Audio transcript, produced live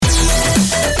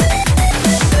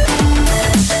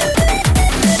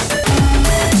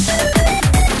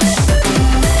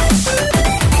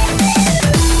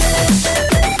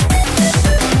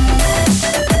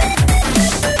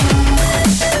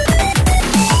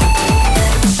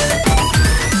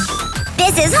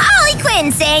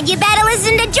Quinn saying you better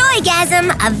listen to Joygasm,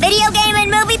 a video game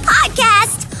and movie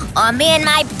podcast, or me and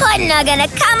my puddin' are gonna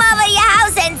come over to your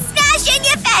house and smash in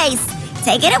your face.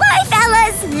 Take it away,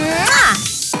 fellas. Mwah!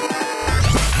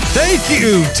 Thank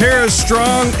you, Tara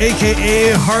Strong,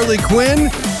 a.k.a. Harley Quinn.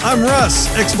 I'm Russ,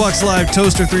 Xbox Live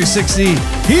Toaster 360.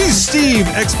 He's Steve,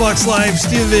 Xbox Live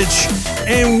Stevevich.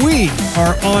 And we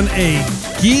are on a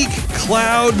Geek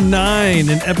Cloud 9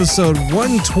 in episode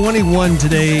 121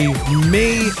 today,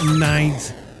 May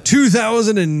 9th,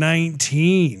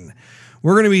 2019.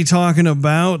 We're going to be talking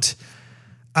about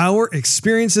our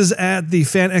experiences at the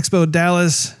Fan Expo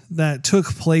Dallas that took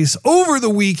place over the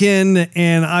weekend.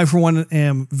 And I, for one,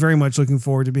 am very much looking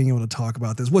forward to being able to talk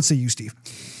about this. What say you, Steve?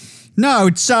 No,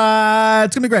 it's going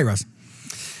to be great, Russ.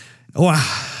 Wow.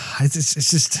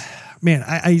 It's just, man,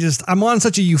 I'm on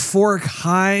such a euphoric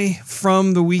high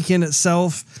from the weekend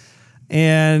itself.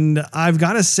 And I've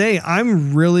got to say,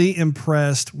 I'm really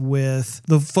impressed with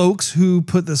the folks who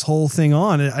put this whole thing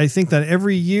on. I think that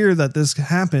every year that this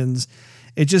happens,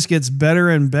 it just gets better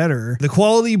and better. The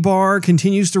quality bar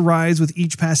continues to rise with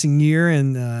each passing year,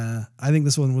 and I think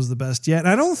this one was the best yet.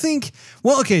 I don't think...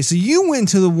 Well, okay, so you went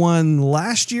to the one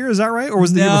last year, is that right? Or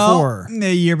was it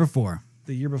the year before?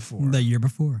 The year before. The year before. The year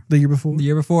before. The year before? The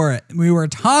year before. We were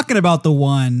talking about the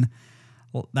one,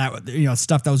 that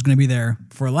stuff that was going to be there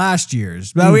for last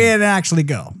year's, but we didn't actually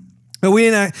go. But we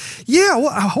didn't... Yeah,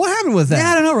 what happened with that?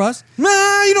 Yeah, I don't know, Russ.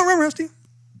 Nah, you don't remember, Steve?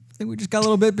 I think we just got a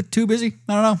little bit too busy.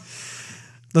 I don't know.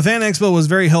 The Fan Expo was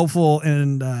very helpful,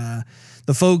 and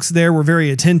the folks there were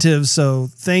very attentive. So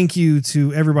thank you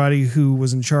to everybody who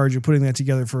was in charge of putting that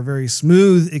together for a very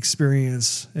smooth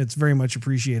experience. It's very much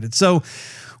appreciated. So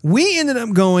we ended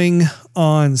up going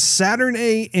on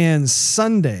Saturday and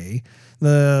Sunday.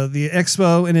 The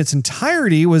expo in its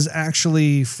entirety was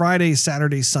actually Friday,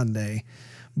 Saturday, Sunday.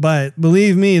 But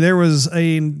believe me, there was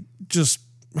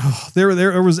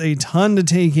there was a ton to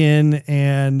take in,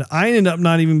 and I ended up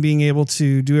not even being able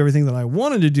to do everything that I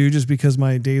wanted to do just because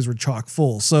my days were chock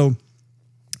full. So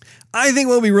I think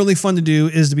what will be really fun to do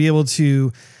is to be able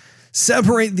to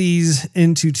separate these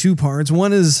into two parts.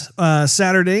 One is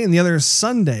Saturday and the other is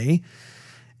Sunday.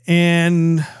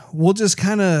 And we'll just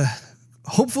kind of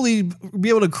hopefully be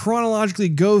able to chronologically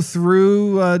go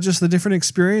through just the different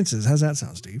experiences. How's that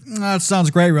sound, Steve? That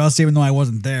sounds great, Russ, even though I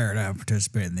wasn't there to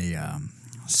participate in the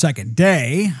second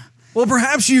day. Well,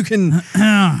 perhaps you can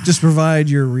just provide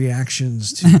your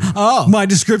reactions to my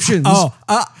descriptions of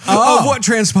what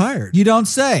transpired. You don't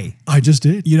say. I just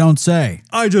did. You don't say.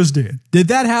 I just did. Did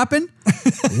that happen?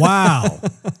 Wow.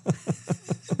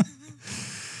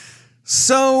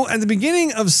 So at the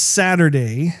beginning of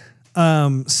Saturday,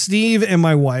 Steve and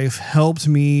my wife helped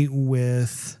me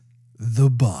with the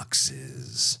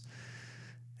boxes.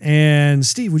 And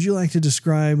Steve, would you like to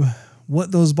describe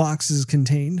what those boxes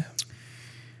contained?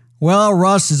 Well,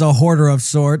 Russ is a hoarder of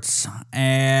sorts,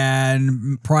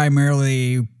 and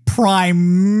primarily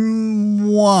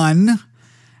Prime 1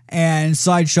 and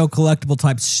Sideshow collectible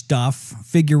type stuff,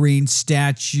 figurines,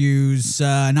 statues,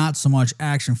 not so much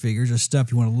action figures, just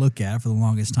stuff you want to look at for the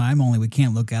longest time, only we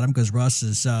can't look at them because Russ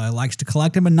likes to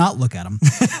collect them and not look at them.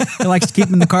 He likes to keep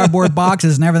them in the cardboard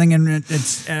boxes and everything, and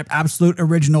it's absolute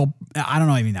original. I don't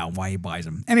even know why he buys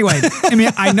them. Anyway, I mean,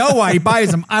 I know why he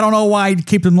buys them. I don't know why he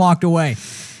keeps them locked away.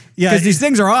 Yeah, because these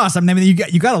things are awesome. I mean, you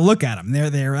got to look at them.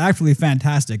 They're actually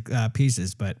fantastic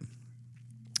pieces, but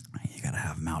you got to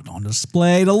have them out on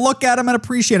display to look at them and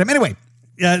appreciate them. Anyway.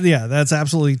 Yeah, that's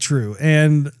absolutely true.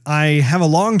 And I have a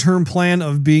long-term plan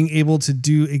of being able to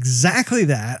do exactly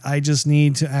that. I just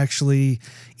need to actually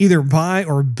either buy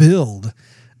or build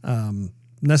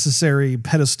necessary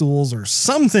pedestals or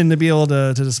something to be able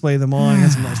to display them on.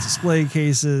 Get some nice display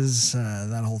cases,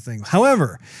 that whole thing.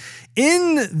 However,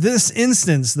 in this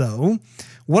instance, though,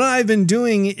 what I've been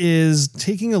doing is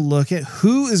taking a look at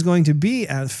who is going to be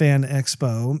at Fan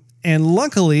Expo. And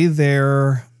luckily,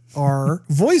 there are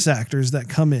voice actors that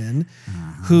come in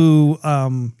who,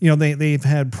 they've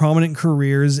had prominent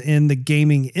careers in the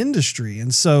gaming industry.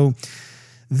 And so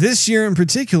this year in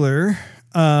particular,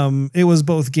 it was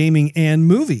both gaming and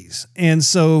movies. And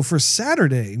so for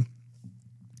Saturday,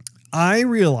 I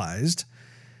realized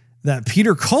that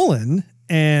Peter Cullen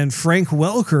and Frank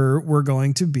Welker were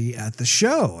going to be at the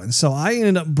show. And so I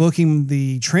ended up booking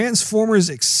the Transformers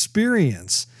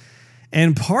experience.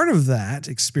 And part of that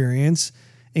experience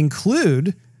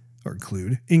included, it's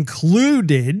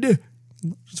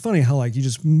funny how like you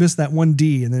just miss that one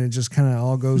D and then it just kind of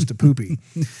all goes to poopy.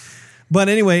 But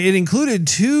anyway, it included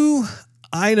 2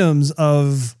 items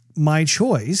of my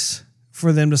choice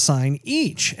for them to sign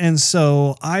each. And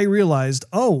so I realized,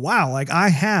 oh, wow, like I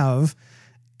have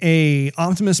a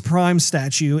Optimus Prime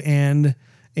statue and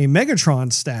a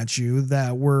Megatron statue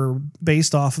that were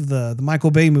based off of the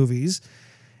Michael Bay movies.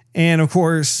 And of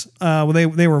course,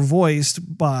 they were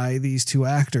voiced by these two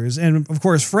actors. And of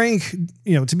course, Frank,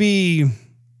 to be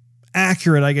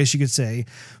accurate, I guess you could say,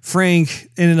 Frank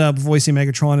ended up voicing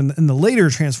Megatron in the later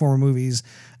Transformer movies,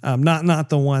 not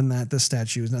the one that this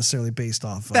statue is necessarily based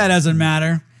off of. That doesn't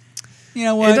matter. You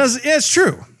know what? It does. It's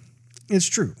true. It's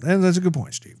true. That's a good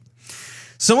point, Steve.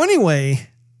 So anyway,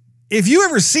 if you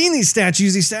ever seen these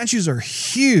statues are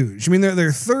huge. I mean,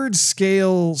 they're third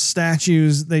scale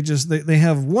statues. They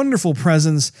have wonderful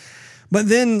presence. But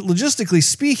then logistically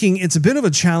speaking, it's a bit of a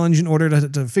challenge in order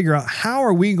to figure out how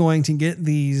are we going to get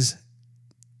these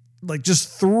like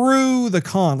just through the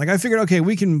con. Like I figured, okay,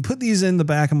 we can put these in the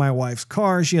back of my wife's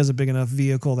car. She has a big enough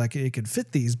vehicle that it could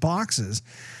fit these boxes.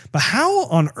 But how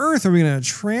on earth are we going to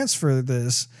transfer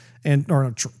this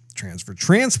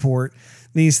transport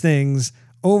these things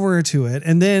over to it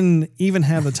and then even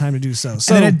have the time to do so?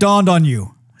 So and then it dawned on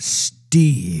you,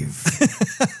 Steve.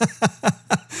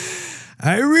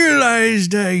 I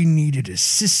realized I needed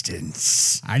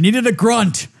assistance. I needed a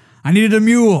grunt. I needed a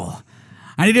mule.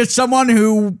 I needed someone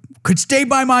who could stay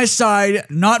by my side,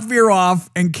 not veer off,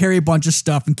 and carry a bunch of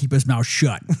stuff and keep his mouth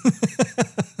shut.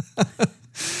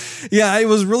 Yeah, it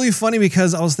was really funny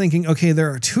because I was thinking, okay,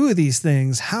 there are two of these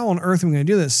things. How on earth am I going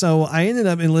to do this? So I ended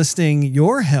up enlisting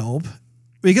your help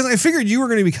because I figured you were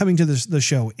going to be coming to the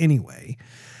show anyway.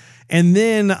 And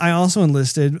then I also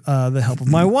enlisted the help of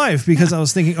my wife because I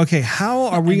was thinking, okay, how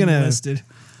are we going to... Enlisted.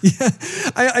 Yeah,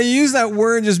 I use that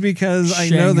word just because I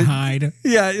know that... Shanghaied.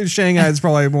 Yeah, Shanghai is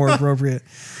probably more appropriate.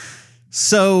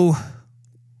 So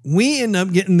we end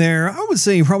up getting there, I would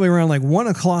say probably around like 1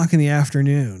 o'clock in the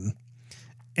afternoon.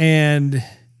 And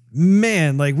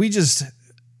man, like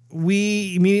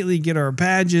we immediately get our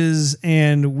badges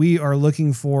and we are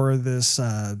looking for this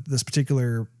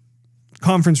particular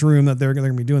conference room that they're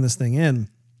going to be doing this thing in.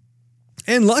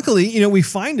 And luckily, we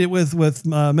find it with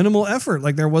minimal effort.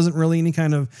 Like there wasn't really any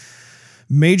kind of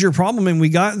major problem. And we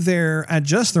got there at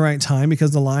just the right time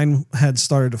because the line had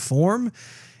started to form.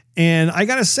 And I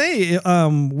got to say,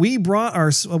 we brought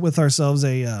with ourselves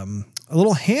a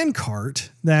little hand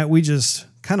cart that we just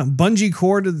kind of bungee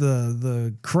corded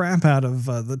the crap out of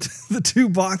the two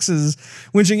boxes,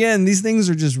 which again, these things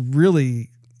are just really,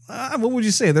 what would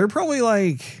you say? They're probably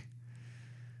like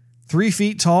 3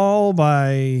 feet tall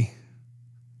by,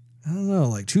 I don't know,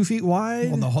 like 2 feet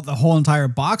wide. Well, the whole entire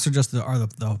box or just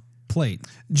the plate?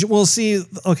 Well, see,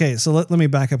 okay, so let me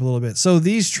back up a little bit. So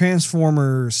these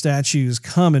Transformer statues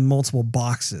come in multiple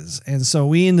boxes. And so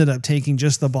we ended up taking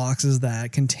just the boxes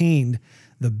that contained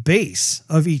the base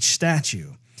of each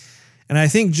statue. And I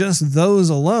think just those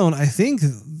alone,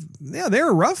 they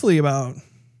were roughly about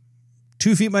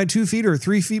 2 feet by 2 feet or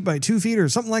 3 feet by 2 feet or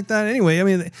something like that. Anyway, I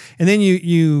mean, and then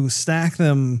you stack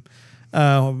them,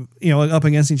 up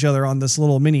against each other on this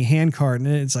little mini hand cart. And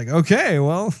it's like, okay,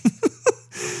 well,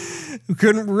 we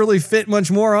couldn't really fit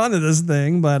much more onto this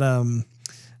thing. But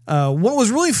what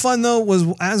was really fun, though, was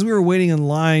as we were waiting in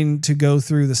line to go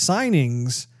through the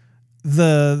signings,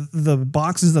 the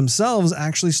boxes themselves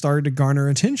actually started to garner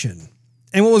attention.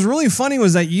 And what was really funny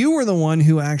was that you were the one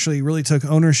who actually really took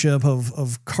ownership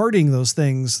of carting those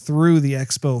things through the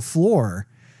expo floor.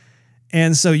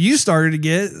 And so you started to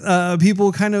get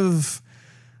people kind of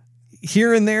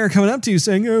here and there coming up to you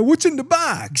saying, what's in the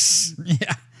box?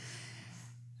 Yeah.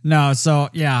 No, so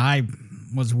yeah, I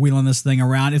was wheeling this thing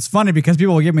around. It's funny because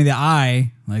people will give me the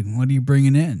eye, like, what are you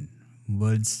bringing in?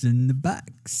 What's in the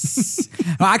box?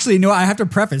 Well, actually, no, I have to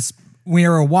preface, we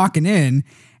were walking in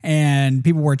and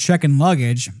people were checking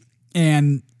luggage,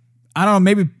 and I don't know,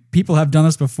 maybe people have done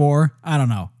this before. I don't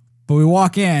know. But we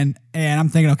walk in and I'm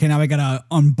thinking, okay, now we got to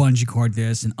unbungee cord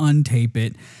this and untape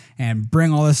it and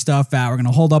bring all this stuff out. We're going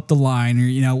to hold up the line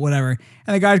or, whatever.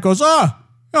 And the guy goes, what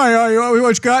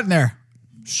you got in there?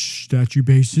 Statue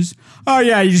bases. Oh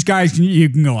yeah, you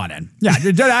can go on in. Yeah,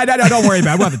 don't worry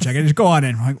about it. We'll have to check it. Just go on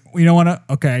in. Like, you don't want to?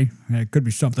 Okay, it could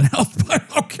be something else, but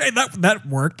okay, that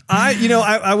worked.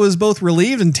 I was both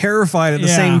relieved and terrified at the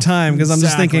same time because I'm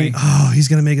just thinking, oh, he's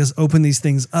gonna make us open these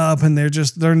things up, and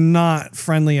they're not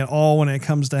friendly at all when it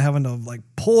comes to having to like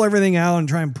pull everything out and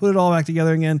try and put it all back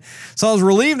together again. So I was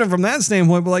relieved from that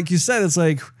standpoint, but like you said, it's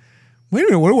like, wait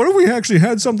a minute, what if we actually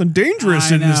had something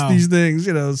dangerous in these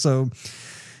things? So.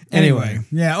 Anyway.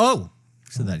 Yeah. Oh.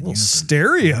 So that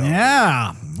stereo.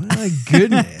 Yeah. My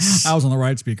goodness. I was on the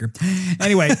right speaker.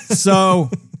 Anyway, so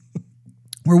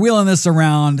we're wheeling this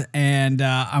around, and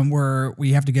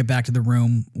we have to get back to the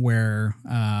room where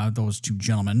those two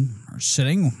gentlemen are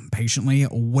sitting patiently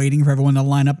waiting for everyone to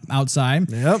line up outside.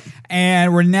 Yep.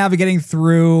 And we're navigating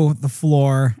through the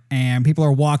floor, and people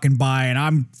are walking by, and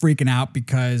I'm freaking out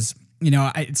because,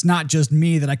 it's not just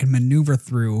me that I can maneuver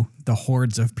through the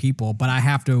hordes of people, but I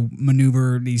have to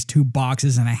maneuver these 2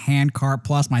 boxes and a hand cart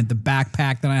plus the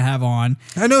backpack that I have on.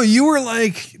 I know, you were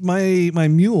like my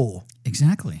mule.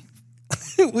 Exactly.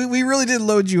 we really did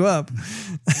load you up.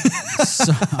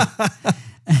 So,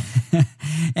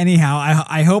 anyhow,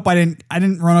 I hope I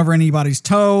didn't run over anybody's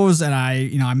toes, and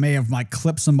I may have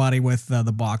clipped somebody with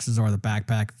the boxes or the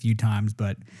backpack a few times,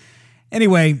 but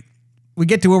anyway, we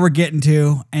get to where we're getting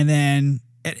to, and then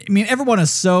everyone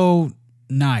is so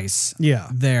nice. Yeah,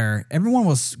 there, everyone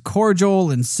was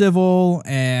cordial and civil,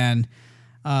 and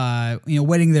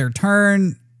waiting their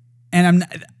turn, and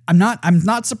I'm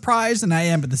not surprised, and I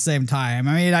am at the same time.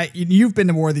 You've been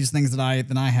to more of these things than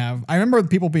I have. I remember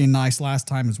people being nice last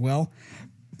time as well,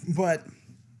 but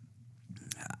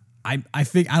I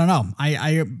think I don't know.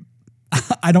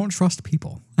 I don't trust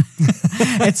people,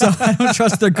 and so I don't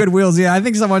trust their goodwills. Yeah, I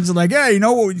think someone's like, hey,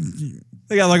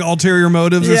 they got ulterior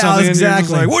motives or something. Exactly. And you're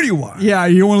just like, what do you want? Yeah,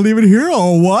 you want to leave it here?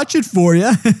 I'll watch it for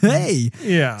you. Hey.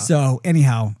 Yeah. So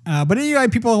anyhow, but anyway,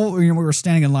 people, we were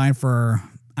standing in line for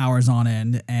hours on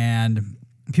end, and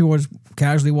people would just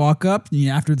casually walk up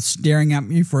after staring at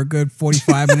me for a good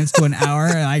 45 minutes to an hour,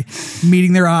 and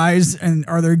meeting their eyes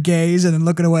or their gaze, and then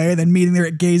looking away, and then meeting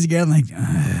their gaze again,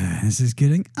 this is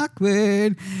getting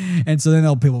awkward. And so then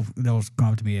they'll come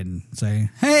up to me and say,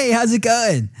 hey, how's it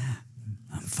going?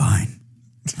 I'm fine.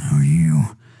 How are you?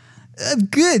 I'm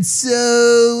good.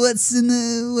 So what's in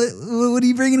what are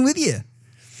you bringing with you?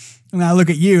 And I look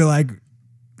at you like,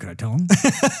 could I tell him?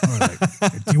 Or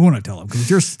do you want to tell him? Because it's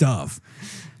your stuff.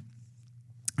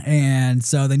 And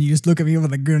so then you just look at me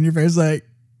with a grin on your face like,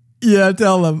 yeah,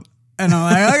 tell them. And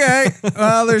I'm like, okay,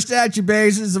 well, there's statue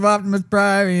bases of Optimus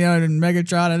Prime, and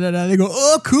Megatron, and they go,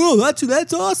 oh, cool,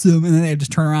 that's awesome. And then they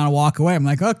just turn around and walk away. I'm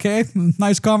like, okay,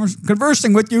 nice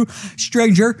conversing with you,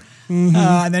 stranger. Mm-hmm.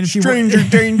 And then stranger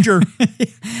danger.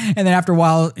 And then after a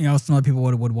while, some other people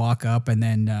would walk up, and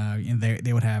then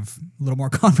they would have a little more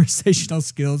conversational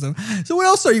skills. So what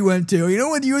else are you into?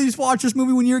 When you used to watch this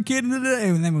movie when you were a kid, and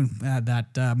then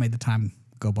that made the time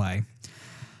go by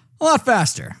a lot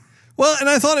faster. Well, and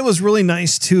I thought it was really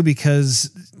nice too,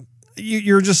 because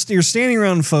you're standing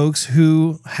around folks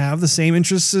who have the same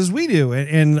interests as we do.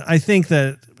 And I think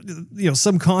that,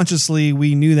 subconsciously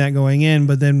we knew that going in,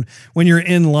 but then when you're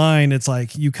in line, it's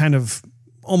like you kind of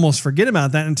almost forget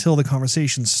about that until the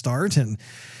conversations start. And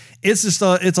it's just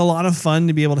it's a lot of fun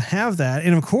to be able to have that.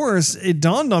 And of course, it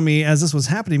dawned on me as this was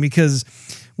happening, because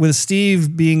with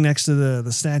Steve being next to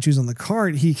the statues on the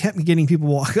cart, he kept getting people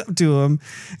walk up to him.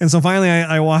 And so finally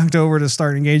I walked over to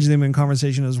start engaging them in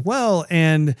conversation as well.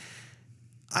 And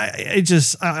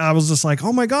I was just like,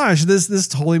 oh my gosh, this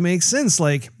totally makes sense.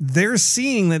 Like, they're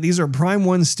seeing that these are Prime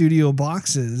 1 Studio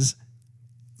boxes.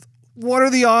 What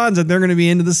are the odds that they're going to be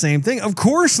into the same thing? Of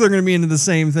course they're going to be into the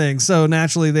same thing. So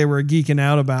naturally they were geeking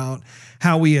out about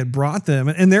how we had brought them.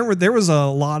 And there was a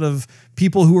lot of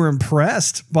people who were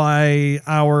impressed by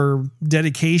our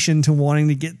dedication to wanting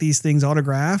to get these things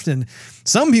autographed. And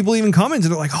some people even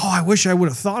commented like, oh, I wish I would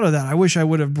have thought of that. I wish I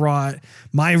would have brought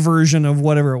my version of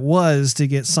whatever it was to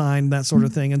get signed, that sort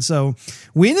of thing. And so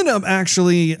we ended up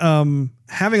actually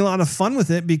having a lot of fun with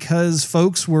it, because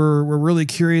folks were really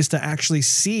curious to actually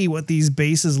see what these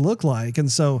bases look like.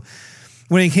 And so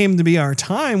when it came to be our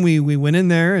time, we went in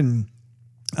there, and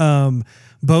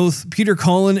both Peter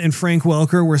Cullen and Frank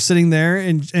Welker were sitting there,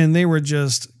 and they were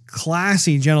just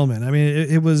classy gentlemen. I mean,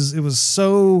 it was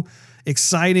so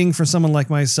exciting for someone like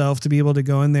myself to be able to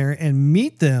go in there and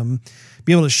meet them,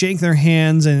 be able to shake their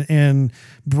hands and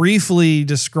briefly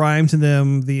describe to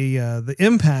them the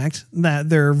impact that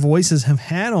their voices have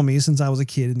had on me since I was a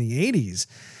kid in the 80s.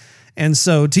 And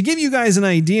so to give you guys an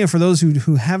idea, for those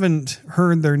who haven't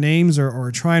heard their names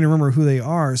or trying to remember who they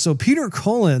are. So Peter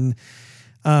Cullen,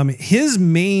 his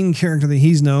main character that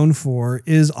he's known for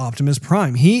is Optimus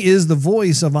Prime. He is the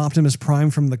voice of Optimus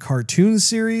Prime from the cartoon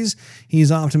series.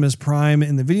 He's Optimus Prime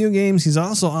in the video games. He's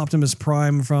also Optimus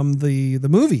Prime from the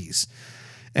movies.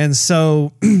 And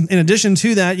so in addition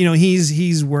to that,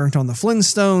 he's worked on the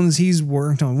Flintstones. He's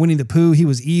worked on Winnie the Pooh. He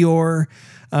was Eeyore.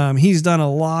 He's done a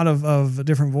lot of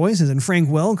different voices. And Frank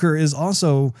Welker is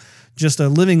also just a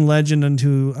living legend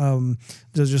into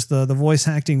just the voice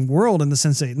acting world, in the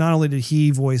sense that not only did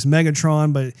he voice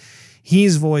Megatron, but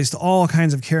he's voiced all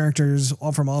kinds of characters,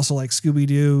 all from also like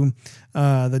Scooby-Doo,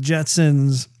 the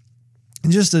Jetsons,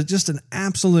 just an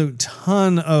absolute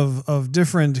ton of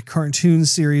different cartoon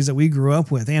series that we grew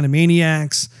up with.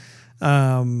 Animaniacs.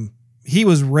 He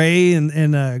was Ray in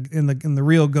the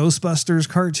real Ghostbusters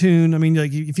cartoon. I mean,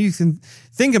 like if you can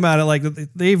think about it, like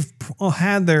they've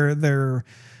had their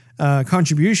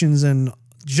contributions in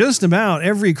just about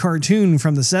every cartoon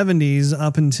from the 70s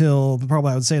up until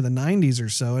probably I would say the 90s or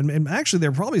so. And actually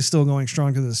they're probably still going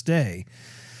strong to this day.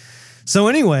 So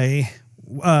anyway,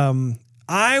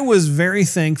 I was very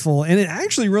thankful and it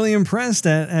actually really impressed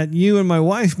at you and my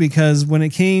wife, because when it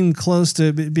came close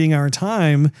to being our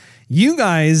time, you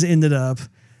guys ended up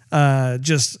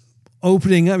just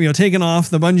opening up, taking off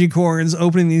the bungee cords,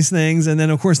 opening these things. And then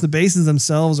of course the bases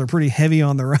themselves are pretty heavy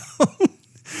on their own.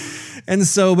 And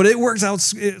so, but it works out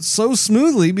so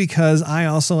smoothly because I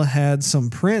also had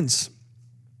some prints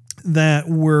that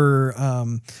were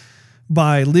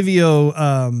by Livio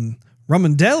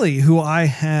Ramondelli, who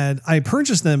I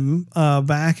purchased them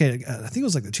back at, I think it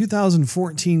was like the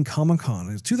 2014 Comic-Con.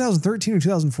 It was 2013 or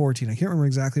 2014. I can't remember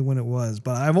exactly when it was,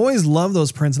 but I've always loved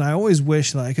those prints and I always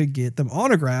wish that I could get them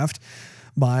autographed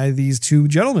by these two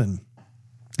gentlemen.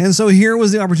 And so here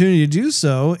was the opportunity to do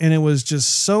so. And it was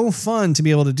just so fun to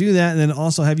be able to do that. And then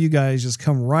also have you guys just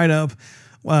come right up.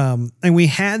 And we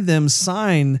had them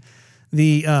sign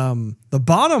the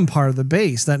bottom part of the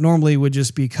base that normally would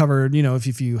just be covered.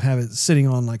 If you have it sitting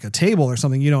on like a table or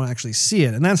something, you don't actually see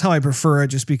it. And that's how I prefer it,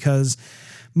 just because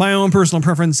my own personal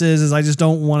preference is I just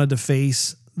don't want to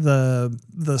deface the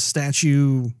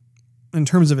statue in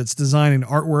terms of its design and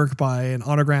artwork by an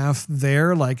autograph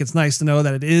there. Like, it's nice to know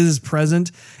that it is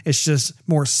present. It's just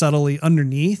more subtly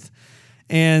underneath.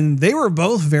 And they were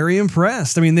both very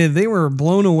impressed. I mean, they were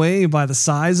blown away by the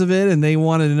size of it, and they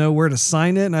wanted to know where to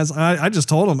sign it. And I just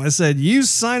told them, I said, you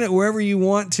sign it wherever you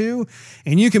want to,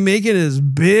 and you can make it as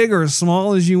big or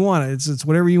small as you want. It's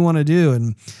whatever you want to do.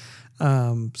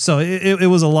 And so it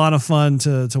was a lot of fun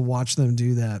to watch them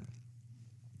do that.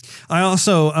 I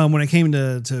also, when it came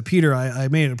to Peter, I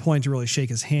made it a point to really shake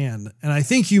his hand. And I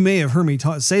think you may have heard me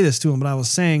say this to him, but I was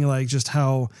saying like just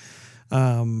how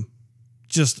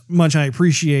just much I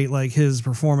appreciate like his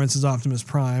performance as Optimus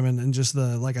Prime and just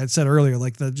the, like I said earlier,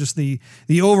 like the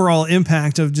overall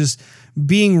impact of just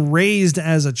being raised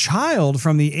as a child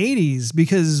from the 80s,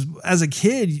 because as a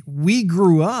kid, we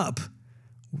grew up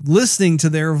listening to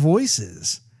their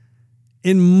voices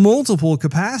in multiple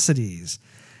capacities.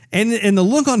 And the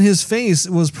look on his face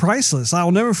was priceless.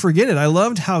 I'll never forget it. I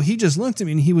loved how he just looked at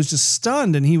me and he was just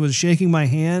stunned, and he was shaking my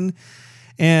hand.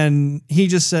 And he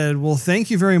just said, well,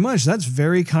 thank you very much. That's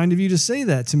very kind of you to say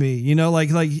that to me. Like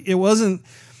it wasn't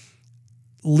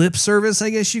lip service, I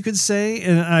guess you could say.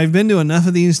 And I've been to enough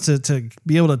of these to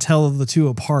be able to tell the two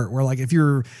apart, where like if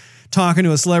you're talking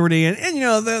to a celebrity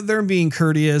and they're being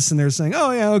courteous and they're saying,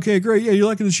 oh yeah, okay, great. Yeah. You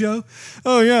liking the show?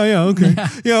 Oh yeah. Okay.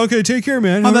 Yeah. Okay. Take care,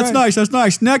 man. Oh, that's nice. That's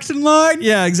nice. Next in line.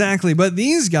 Yeah, exactly. But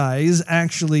these guys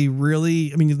actually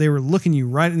really, I mean, they were looking you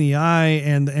right in the eye,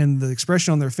 and the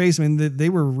expression on their face. I mean, they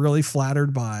were really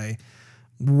flattered by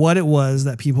what it was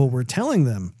that people were telling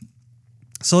them.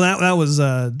 So that was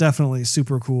definitely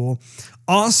super cool.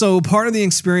 Also, part of the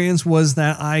experience was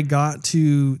that I got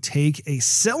to take a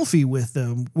selfie with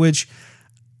them, which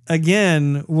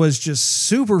again was just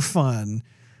super fun.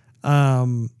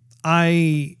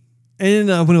 I ended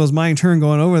up, when it was my turn,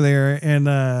 going over there, and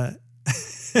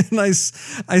and I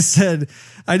said,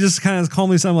 I just kind of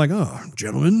calmly said, I'm like, oh,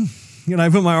 gentlemen. And I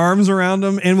put my arms around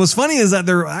them. And what's funny is that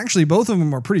they're actually, both of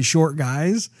them are pretty short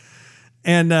guys.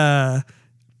 And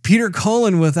Peter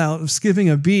Cullen, without skipping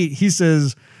a beat, he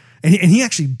says, and he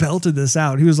actually belted this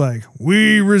out. He was like,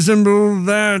 we resemble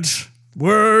that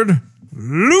word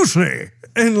loosely.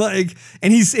 And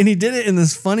he did it in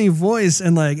this funny voice,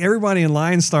 and like everybody in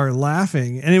line started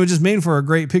laughing, and it was just made for a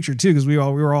great picture too, because we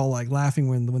were all like laughing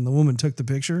when the woman took the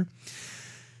picture.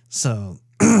 So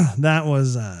that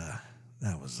was a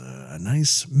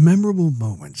nice, memorable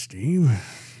moment, Steve.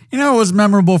 What was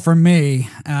memorable for me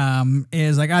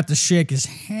is I got to shake his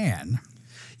hand.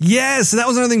 Yes, that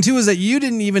was another thing too, is that you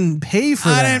didn't even pay for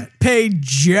that. I didn't pay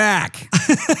jack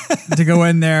to go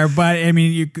in there, but I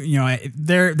mean,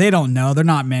 they don't know. They're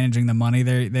not managing the money.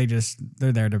 They're there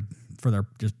to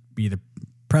just be the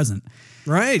present.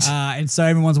 Right. And so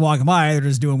everyone's walking by, they're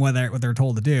just doing what they're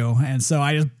told to do. And so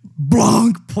I just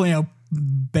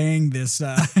bang this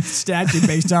statue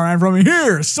based around from me.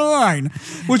 Here, sign.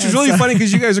 Which is really funny,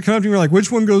 because you guys are coming up to me like, which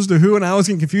one goes to who? And I was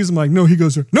getting confused. I'm like, no, he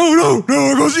goes there. No, it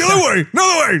goes the other way.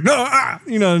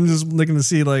 No, and just looking to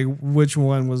see like which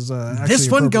one was actually this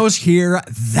one goes here,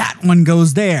 that one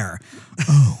goes there.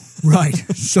 Oh, right.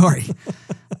 Sorry.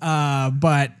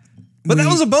 But that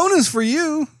was a bonus for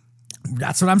you.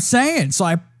 That's what I'm saying. So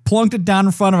I plunked it down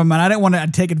in front of him, and I didn't want to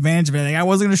take advantage of anything. I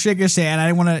wasn't going to shake his hand. I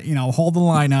didn't want to, hold the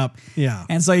line up. Yeah.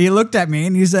 And so he looked at me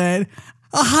and he said,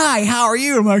 "Oh, hi, how are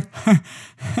you?" I'm like,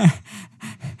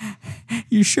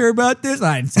 "You sure about this?"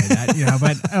 I didn't say that,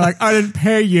 but I'm like, "I didn't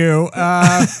pay you."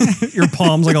 Your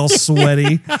palms like all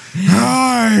sweaty.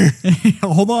 Hi.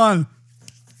 Hold on.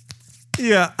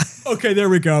 Yeah. Okay, there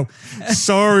we go.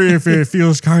 Sorry if it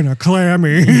feels kind of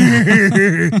clammy.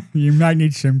 You might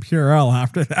need some Purell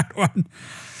after that one.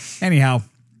 Anyhow,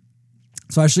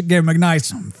 so I should give him a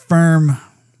nice, firm,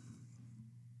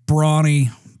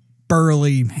 brawny,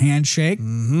 burly handshake,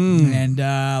 and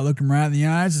looked him right in the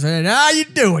eyes and said, "How you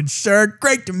doing, sir?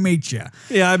 Great to meet you."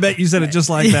 Yeah, I bet you said it just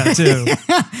like that too.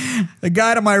 The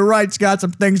guy to my right's got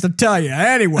some things to tell you.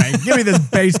 Anyway, give me this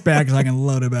bass back so I can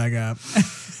load it back up.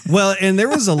 Well, and there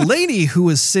was a lady who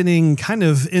was sitting kind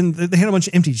of they had a bunch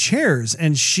of empty chairs,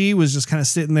 and she was just kind of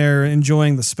sitting there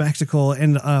enjoying the spectacle.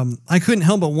 And I couldn't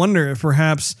help but wonder if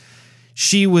perhaps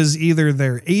she was either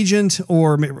their agent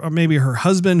or maybe her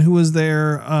husband who was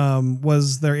there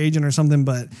was their agent or something.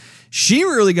 But she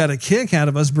really got a kick out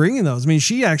of us bringing those. I mean,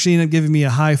 she actually ended up giving me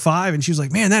a high five, and she was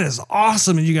like, "Man, that is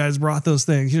awesome. And you guys brought those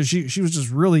things." She was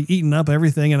just really eating up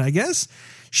everything. And I guess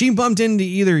she bumped into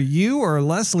either you or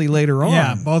Leslie later on.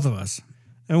 Yeah, both of us.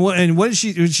 And what did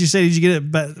she say? Did you get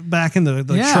it back in the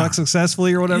truck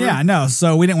successfully or whatever? Yeah, no.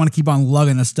 So we didn't want to keep on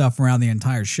lugging the stuff around the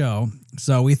entire show.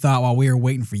 So we thought while we were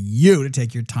waiting for you to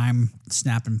take your time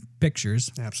snapping pictures,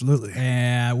 Absolutely.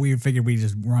 we figured we'd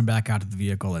just run back out to the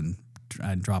vehicle and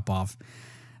drop off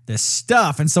this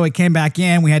stuff. And so we came back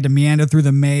in. We had to meander through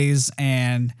the maze.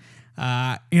 And,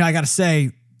 I got to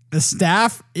say, the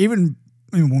staff, even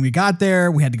when we got there,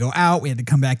 we had to go out. We had to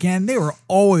come back in. They were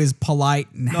always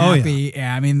polite and happy.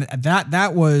 Yeah, I mean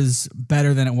that was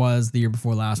better than it was the year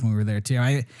before last when we were there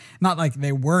too. Not like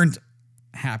they weren't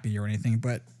happy or anything,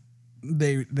 but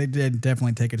they did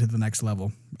definitely take it to the next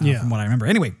level. From what I remember.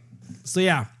 Anyway, so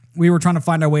yeah, we were trying to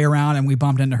find our way around, and we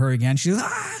bumped into her again. She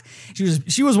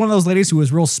was one of those ladies who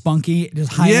was real spunky,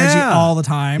 just high energy all the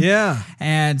time. Yeah.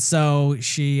 And so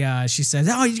she says,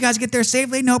 "Oh, you guys get there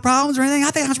safely, no problems or anything?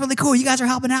 I think that's really cool. You guys are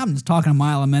helping out." And just talking a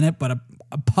mile a minute, but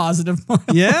a positive mile.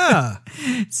 Yeah.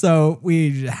 So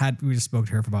we just spoke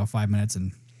to her for about 5 minutes,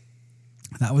 and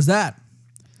that was that.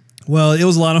 Well, it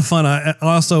was a lot of fun. I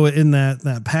also, in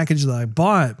that package that I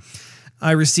bought,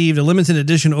 I received a limited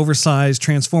edition oversized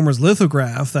Transformers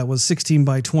lithograph that was 16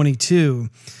 by 22.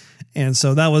 And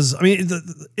so that was,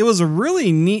 it was a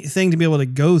really neat thing to be able to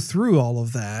go through all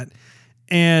of that.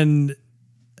 And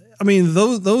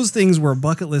those things were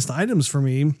bucket list items for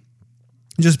me,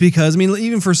 just because,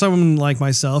 even for someone like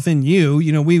myself and you,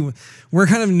 we're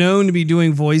kind of known to be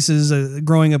doing voices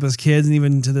growing up as kids. And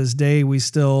even to this day, we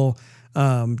still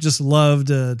just love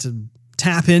to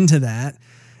tap into that.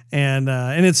 And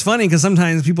it's funny because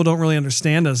sometimes people don't really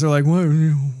understand us. They're like, why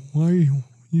are you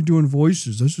doing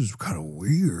voices? This is kind of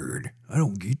weird. I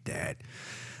don't get that.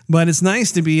 But it's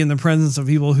nice to be in the presence of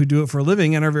people who do it for a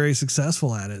living and are very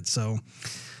successful at it. So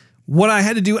what I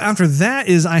had to do after that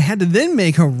is I had to then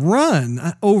make a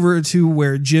run over to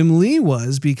where Jim Lee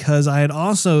was, because I had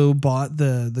also bought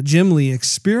the Jim Lee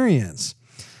experience.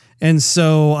 And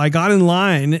so I got in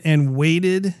line and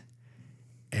waited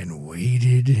and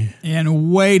waited.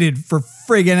 And waited for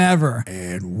friggin' ever.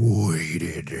 And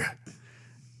waited.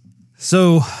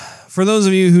 So, for those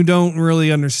of you who don't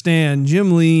really understand,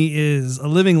 Jim Lee is a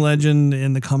living legend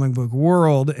in the comic book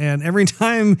world. And every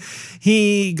time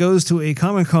he goes to a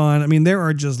Comic-Con, there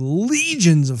are just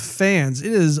legions of fans.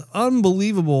 It is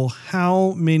unbelievable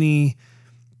how many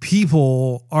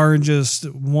people are just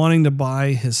wanting to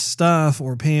buy his stuff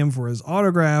or pay him for his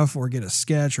autograph or get a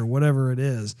sketch or whatever it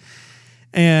is.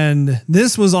 And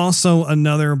this was also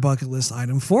another bucket list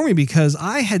item for me, because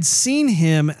I had seen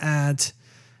him at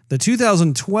the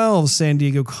 2012 San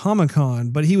Diego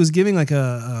Comic-Con, but he was giving like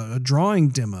a drawing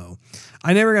demo.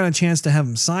 I never got a chance to have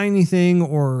him sign anything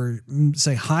or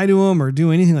say hi to him or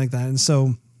do anything like that. And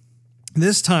so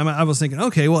this time I was thinking,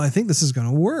 okay, well, I think this is going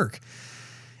to work.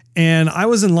 And I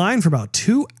was in line for about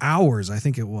 2 hours, I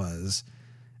think it was,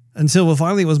 until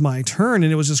finally it was my turn.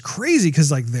 And it was just crazy because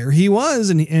there he was.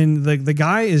 And the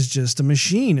guy is just a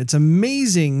machine. It's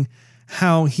amazing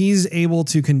how he's able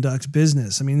to conduct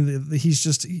business.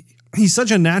 He's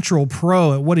such a natural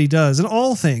pro at what he does in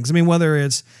all things. Whether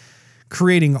it's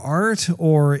creating art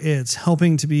or it's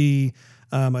helping to be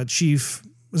a chief.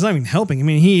 It's not even helping.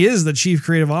 He is the chief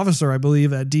creative officer, I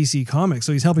believe, at DC Comics.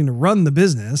 So he's helping to run the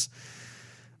business.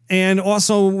 And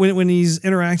also when he's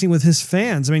interacting with his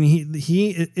fans,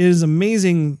 he is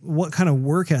amazing what kind of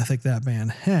work ethic that man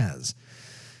has.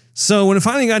 So when it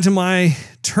finally got to my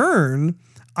turn,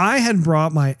 I had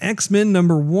brought my X-Men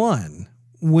 #1,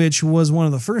 which was one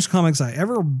of the first comics I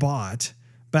ever bought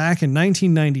back in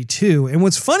 1992. And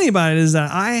what's funny about it is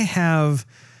that I have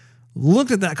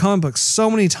looked at that comic book so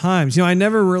many times. I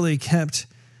never really kept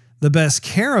the best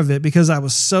care of it because I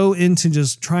was so into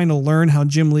just trying to learn how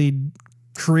Jim Lee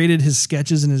created his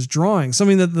sketches and his drawings.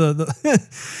 Something that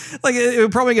like it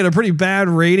would probably get a pretty bad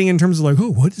rating in terms of like,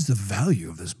 oh, what is the value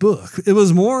of this book? It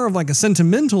was more of like a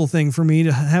sentimental thing for me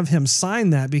to have him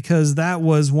sign that because that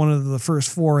was one of the first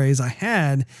forays I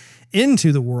had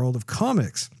into the world of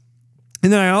comics.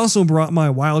 And then I also brought my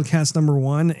Wildcats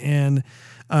 #1 and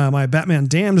my Batman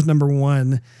Damned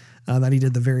 #1 that he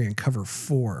did the variant cover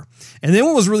for. And then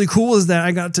what was really cool is that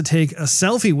I got to take a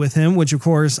selfie with him, which of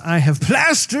course I have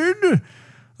plastered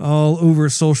all over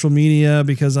social media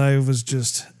because I was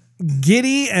just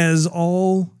giddy as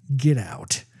all get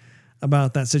out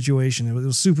about that situation. It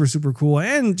was super, super cool.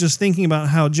 And just thinking about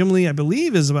how Jim Lee, I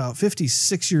believe, is about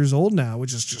 56 years old now,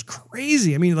 which is just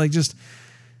crazy. I mean, like just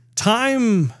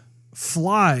time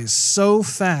flies so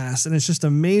fast, and it's just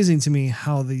amazing to me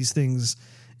how these things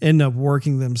end up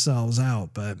working themselves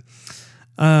out. But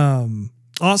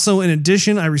also, in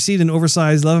addition, I received an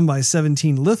oversized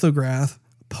 11x17 lithograph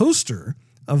poster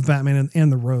of Batman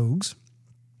and the Rogues.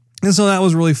 And so that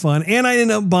was really fun. And I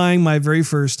ended up buying my very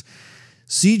first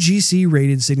CGC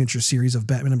rated signature series of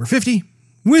Batman #50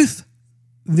 with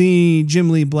the Jim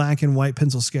Lee black and white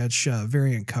pencil sketch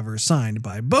variant cover signed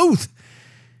by both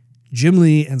Jim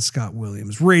Lee and Scott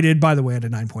Williams, rated, by the way, at a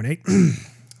 9.8.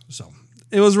 So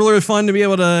it was really fun to be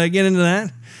able to get into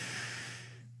that.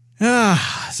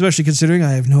 Especially considering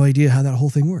I have no idea how that whole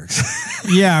thing works.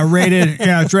 Yeah, rated.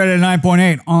 Yeah, it's rated at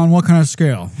 9.8 on what kind of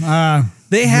scale?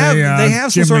 They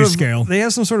have some sort of scale. They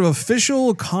have some sort of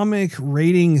official comic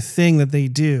rating thing that they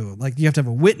do. Like you have to have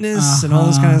a witness and all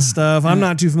this kind of stuff. I'm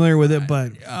not too familiar with it,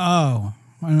 but I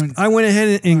went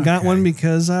ahead and got one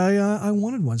because I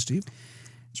wanted one, Steve.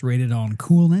 It's rated on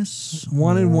coolness.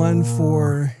 Wanted one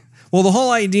for. Well, the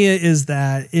whole idea is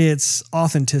that it's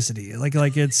authenticity. Like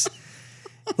it's.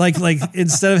 like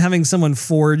instead of having someone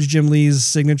forge Jim Lee's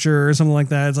signature or something like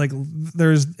that, it's like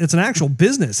it's an actual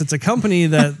business. It's a company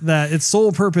that its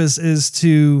sole purpose is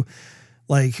to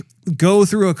like go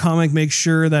through a comic, make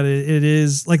sure that it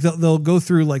is like they'll go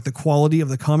through like the quality of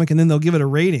the comic and then they'll give it a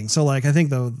rating. So like I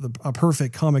think a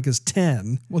perfect comic is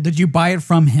 10. Well, did you buy it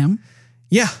from him?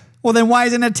 Yeah. Well, then why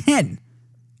isn't it 10?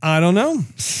 I don't know.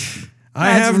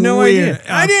 I have no idea.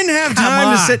 I didn't have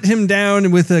time to sit him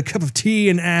down with a cup of tea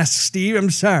and ask Steve. I'm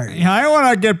sorry. Yeah, I want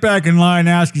to get back in line and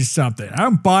ask you something.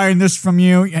 I'm buying this from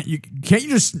you. Can't you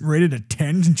just rate it a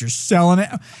 10 since you're selling it?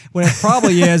 What it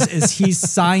probably is he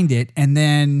signed it and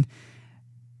then,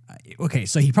 okay,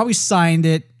 so he probably signed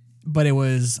it, but it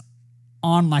was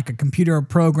on like a computer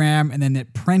program and then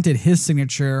it printed his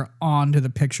signature onto the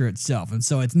picture itself. And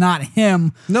so it's not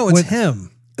him. No, it's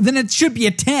him. Then it should be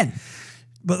a 10.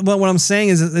 But what I'm saying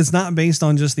is it's not based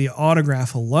on just the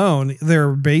autograph alone.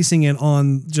 They're basing it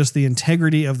on just the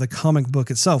integrity of the comic book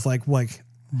itself, like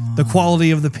the quality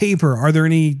of the paper. Are there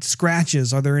any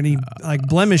scratches? Are there any like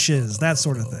blemishes? That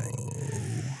sort of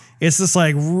thing. It's just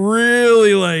like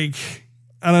really like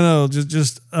I don't know,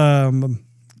 just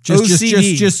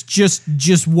OCD.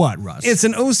 Just what, Russ? It's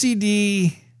an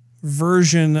OCD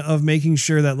version of making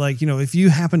sure that like if you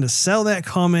happen to sell that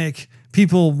comic,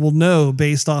 people will know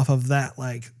based off of that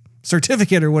like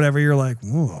certificate or whatever. You're like,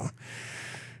 whoa,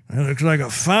 that looks like a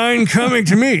fine comic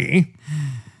to me.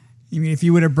 You mean if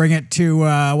you were to bring it to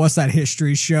what's that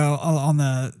history show on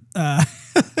the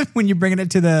when you're bringing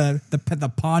it to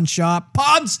the pawn shop,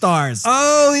 Pawn Stars?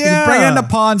 Oh yeah, you bring it into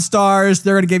Pawn Stars,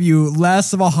 they're gonna give you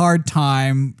less of a hard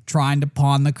time trying to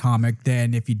pawn the comic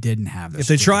than if you didn't have this. If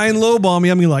they try and lowball me,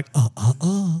 I'm gonna be like,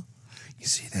 you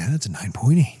see that? It's a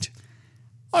 9.8.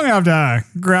 I'm going to have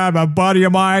to grab a buddy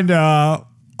of mine to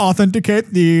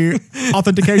authenticate the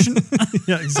authentication.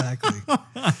 Yeah, exactly.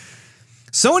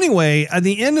 So anyway, at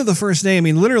the end of the first day, I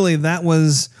mean, literally that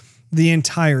was the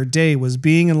entire day was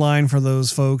being in line for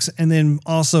those folks. And then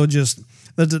also just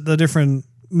the different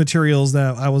materials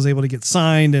that I was able to get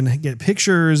signed and get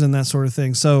pictures and that sort of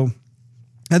thing. So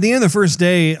at the end of the first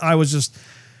day, I was just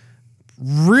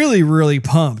really, really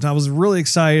pumped. I was really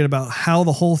excited about how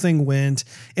the whole thing went.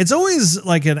 It's always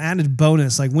like an added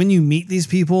bonus. Like when you meet these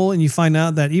people and you find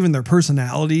out that even their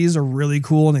personalities are really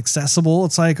cool and accessible.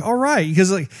 It's like, all right.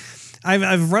 Because like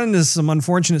I've run into some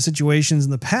unfortunate situations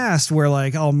in the past where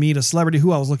like I'll meet a celebrity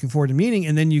who I was looking forward to meeting.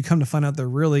 And then you come to find out they're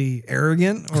really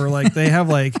arrogant or like they have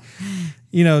like,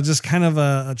 just kind of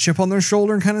a chip on their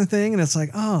shoulder kind of thing. And it's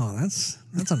like, oh,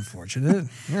 that's unfortunate.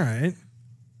 All right.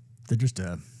 They're just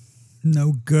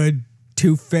No good,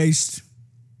 two-faced,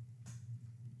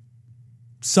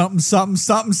 something.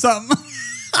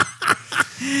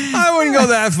 I wouldn't go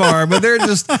that far, but they're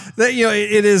just that, you know,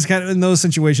 it is kind of in those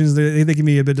situations they can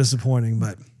be a bit disappointing.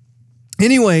 But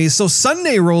anyway, so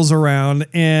Sunday rolls around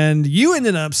and you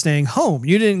ended up staying home.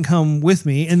 You didn't come with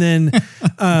me, and then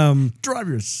Drive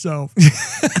yourself.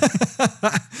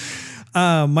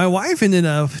 my wife ended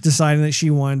up deciding that she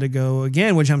wanted to go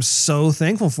again, which I'm so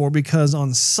thankful for, because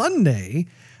on Sunday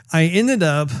I ended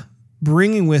up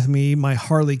bringing with me my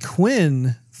Harley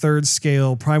Quinn third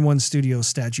scale Prime 1 Studio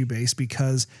statue base,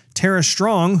 because Tara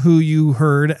Strong, who you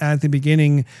heard at the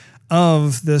beginning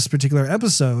of this particular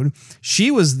episode,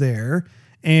 she was there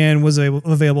and was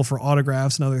available for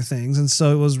autographs and other things. And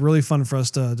so it was really fun for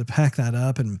us to pack that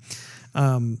up. And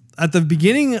at the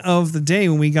beginning of the day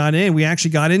when we got in, we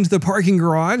actually got into the parking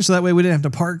garage, so that way we didn't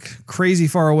have to park crazy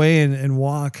far away and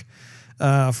walk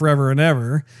forever and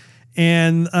ever.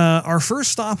 And our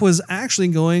first stop was actually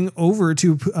going over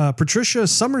to Patricia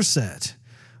Somerset,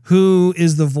 who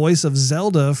is the voice of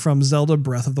Zelda from Zelda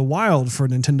Breath of the Wild for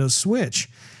Nintendo Switch.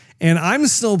 And I'm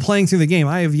still playing through the game.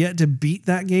 I have yet to beat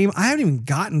that game. I haven't even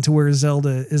gotten to where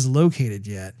Zelda is located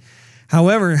yet.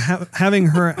 However, having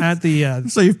her at the...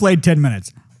 So you've played 10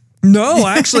 minutes. No,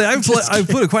 actually, I've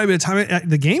put quite a bit of time.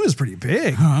 The game is pretty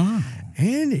big. Oh.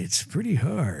 And it's pretty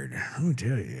hard, let me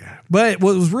tell you. But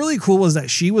what was really cool was that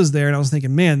she was there, and I was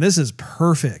thinking, man, this is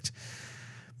perfect.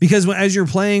 Because as you're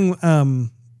playing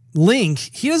Link,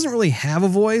 he doesn't really have a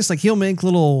voice. Like, he'll make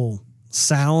little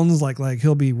sounds, like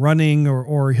he'll be running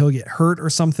or he'll get hurt or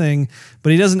something,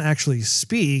 but he doesn't actually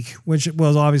speak, which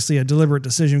was obviously a deliberate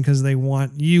decision because they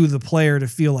want you, the player, to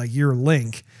feel like you're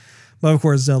Link. But of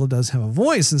course, Zelda does have a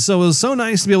voice. And so it was so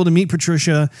nice to be able to meet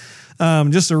Patricia.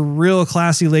 Just a real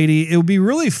classy lady. It would be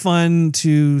really fun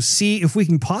to see if we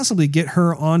can possibly get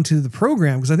her onto the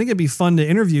program, because I think it'd be fun to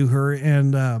interview her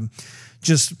and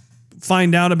just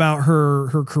find out about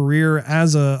her career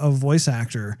as a voice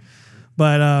actor.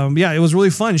 But yeah, it was really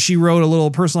fun. She wrote a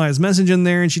little personalized message in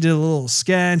there, and she did a little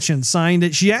sketch and signed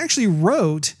it. She actually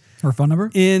wrote her phone number?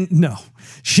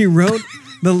 She wrote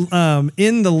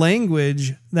in the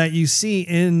language that you see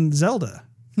in Zelda.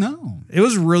 No. It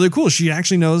was really cool. She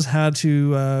actually knows how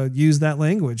to use that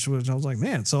language, which I was like,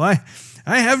 man, so I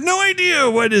have no idea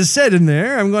what is said in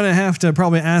there. I'm going to have to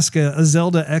probably ask a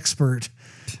Zelda expert.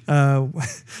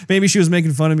 Maybe she was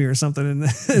making fun of me or something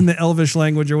in the Elvish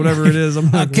language or whatever it is. I'm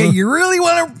like, okay, you really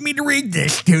want me to read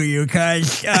this to you,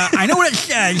 because I know what it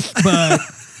says, but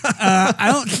I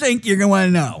don't think you're going to want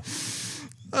to know.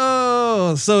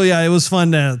 Oh, so yeah, it was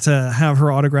fun to have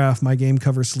her autograph my game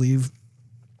cover sleeve.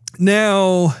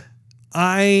 Now,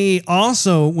 I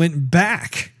also went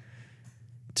back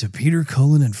to Peter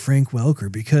Cullen and Frank Welker,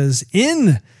 because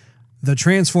in the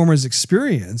Transformers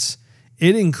experience,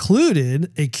 it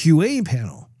included a QA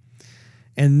panel.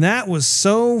 And that was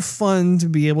so fun to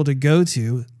be able to go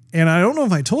to. And I don't know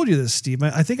if I told you this, Steve.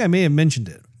 I think I may have mentioned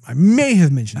it. I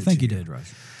think you did,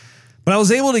 Russ. But I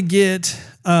was able to get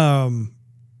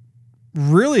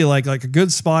really like a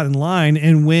good spot in line.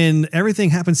 And when everything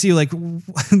happened, see, like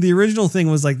the original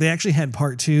thing was like they actually had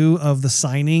part 2 of the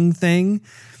signing thing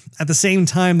at the same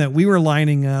time that we were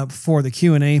lining up for the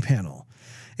Q&A panel.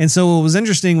 And so what was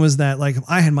interesting was that, like,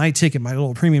 I had my ticket, my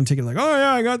little premium ticket, like, oh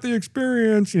yeah, I got the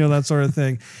experience, that sort of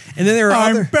thing. And then there are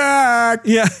I'm back.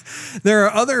 Yeah. There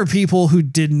are other people who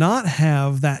did not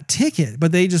have that ticket,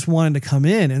 but they just wanted to come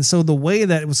in. And so the way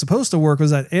that it was supposed to work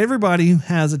was that everybody who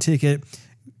has a ticket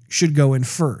should go in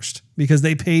first because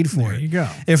they paid for it. There you go.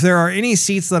 If there are any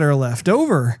seats that are left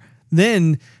over,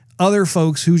 then other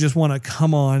folks who just want to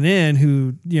come on in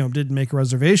who, didn't make a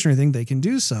reservation or anything, they can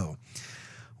do so.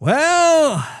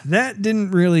 Well, that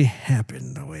didn't really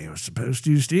happen the way it was supposed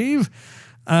to, Steve.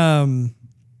 What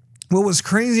was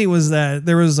crazy was that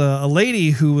there was a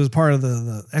lady who was part of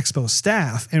the expo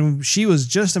staff, and she was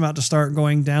just about to start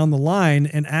going down the line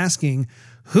and asking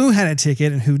who had a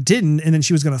ticket and who didn't, and then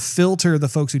she was going to filter the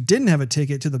folks who didn't have a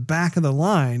ticket to the back of the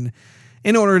line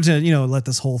in order to, let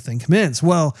this whole thing commence.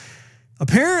 Well,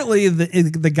 apparently,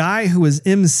 the guy who was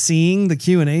emceeing the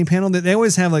Q&A panel, they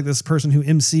always have like this person who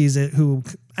emcees it, who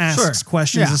asks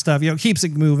questions and stuff, keeps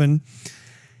it moving.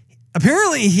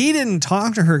 Apparently, he didn't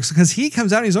talk to her because he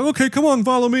comes out and he's like, okay, come on,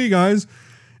 follow me, guys.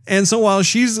 And so while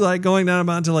she's like going down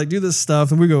about to like do this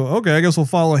stuff, and we go, okay, I guess we'll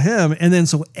follow him. And then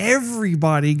so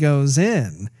everybody goes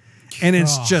in and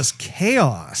it's just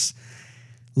chaos.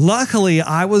 Luckily,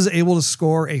 I was able to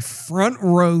score a front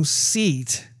row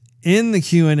seat in the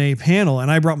Q&A panel, and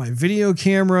I brought my video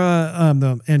camera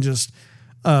and just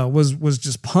was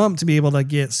just pumped to be able to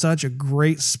get such a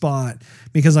great spot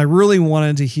because I really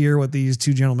wanted to hear what these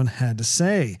two gentlemen had to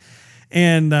say.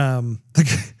 And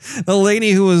the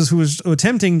lady who was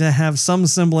attempting to have some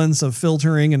semblance of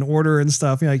filtering and order and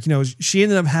stuff, she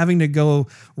ended up having to go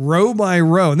row by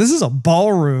row. And this is a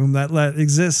ballroom that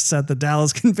exists at the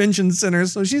Dallas Convention Center.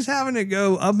 So she's having to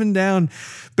go up and down,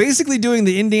 basically doing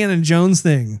the Indiana Jones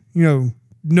thing,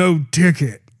 no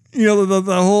ticket, the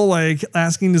whole like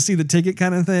asking to see the ticket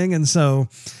kind of thing. And so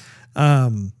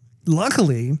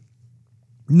luckily,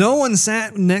 no one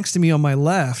sat next to me on my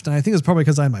left, and I think it's probably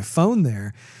because I had my phone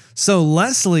there. So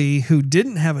Leslie, who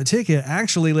didn't have a ticket,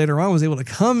 actually later on was able to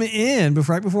come in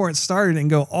right before it started and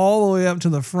go all the way up to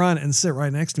the front and sit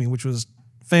right next to me, which was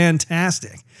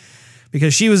fantastic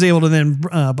because she was able to then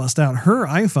bust out her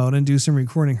iPhone and do some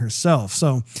recording herself.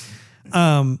 So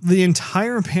the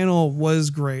entire panel was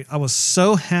great. I was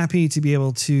so happy to be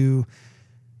able to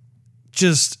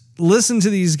just listen to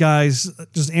these guys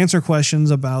just answer questions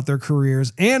about their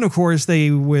careers. And of course they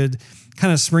would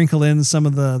kind of sprinkle in some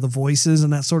of the voices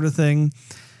and that sort of thing.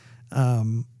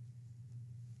 The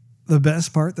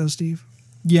best part though, Steve?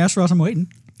 Yes, Ross, I'm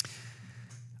waiting.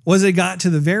 Was it got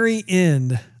to the very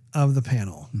end of the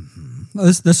panel. Mm-hmm.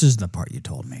 This is the part you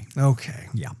told me. Okay.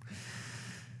 Yeah.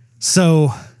 So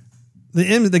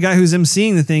the guy who's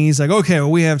emceeing the thing, he's like, okay, well,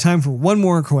 we have time for one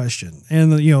more question.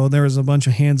 And, there was a bunch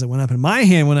of hands that went up, and my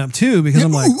hand went up too, because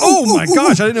I'm like, oh my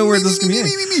gosh, I didn't know where this was going to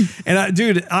be. And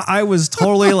I was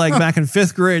totally like back in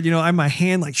fifth grade, I had my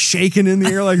hand like shaking in the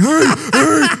air, like,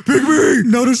 hey, pick me,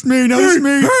 notice me.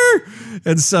 Hey.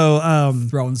 And so,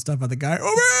 throwing stuff at the guy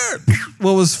over.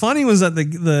 What was funny was that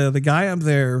the guy up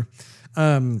there,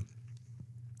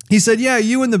 he said, yeah,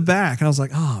 you in the back. And I was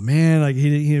like, oh man, like he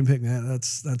didn't pick me. That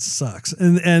sucks.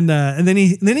 And then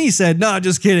he said, no,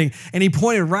 just kidding. And he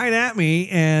pointed right at me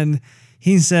and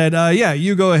he said, yeah,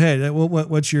 you go ahead.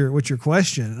 What's your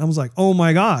question? And I was like, oh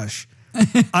my gosh,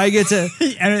 I get to,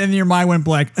 and your mind went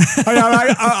blank.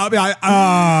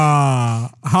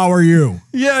 How are you?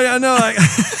 Yeah, no.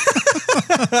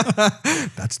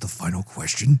 That's the final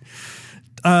question.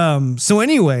 So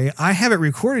anyway, I have it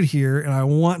recorded here and I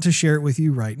want to share it with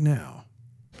you right now.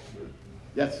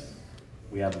 Yes.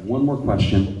 We have one more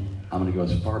question. I'm going to go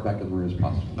as far back in the room as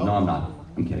possible. Oh. No, I'm not.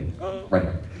 I'm kidding. Right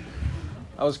here.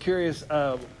 I was curious,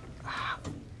 how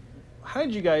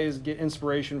did you guys get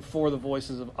inspiration for the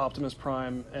voices of Optimus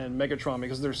Prime and Megatron?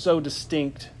 Because they're so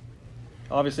distinct.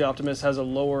 Obviously, Optimus has a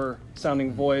lower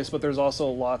sounding voice, but there's also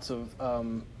lots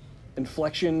of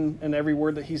inflection in every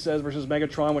word that he says versus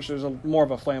Megatron, which there's more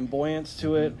of a flamboyance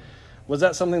to it. Was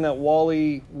that something that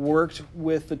Wally worked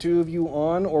with the two of you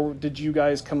on, or did you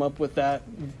guys come up with that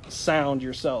sound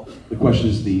yourself? The question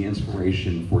is the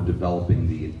inspiration for developing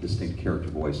the distinct character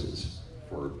voices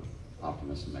for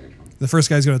Optimus and Megatron. The first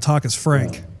guy's going to talk is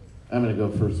Frank. I'm going to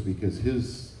go first because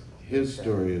his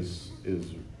story is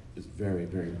very,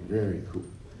 very, very cool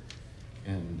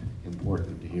and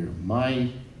important to hear.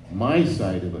 My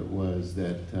side of it was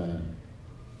that,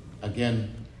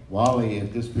 again, Wally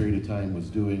at this period of time was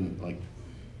doing like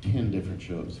 10 different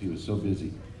shows. He was so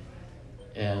busy.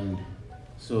 And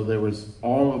so there was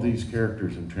all of these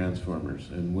characters in Transformers.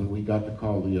 And when we got to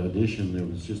call the audition, there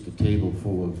was just a table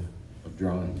full of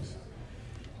drawings.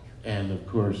 And of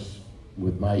course,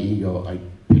 with my ego, I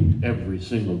picked every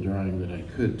single drawing that I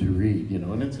could to read,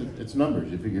 and it's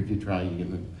numbers. You figure if you try, you get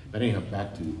them. But anyhow,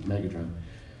 back to Megatron.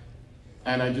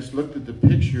 And I just looked at the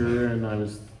picture and I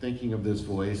was thinking of this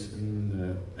voice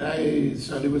and I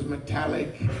thought it was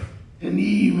metallic and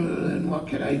evil and what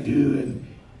could I do? And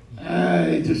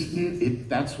I just knew it,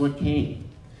 that's what came.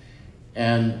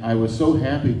 And I was so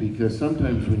happy because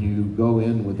sometimes when you go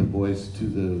in with a voice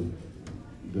to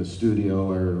the studio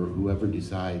or whoever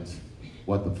decides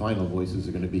what the final voices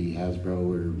are going to be, Hasbro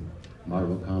or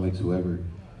Marvel Comics, whoever,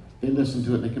 they listen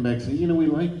to it and they come back and say, we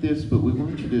like this, but we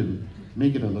want you to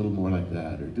make it a little more like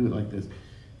that, or do it like this.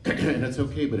 And it's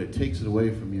okay, but it takes it away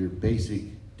from your basic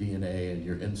DNA and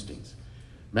your instincts.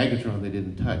 Megatron they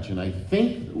didn't touch, and I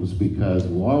think it was because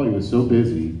Wally was so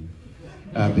busy,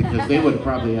 because they would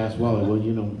probably ask Wally, well,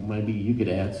 maybe you could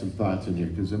add some thoughts in here,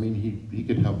 because, he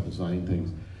could help design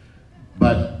things.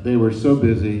 But they were so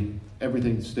busy,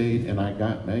 everything stayed, and I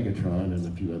got Megatron and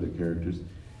a few other characters,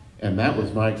 and that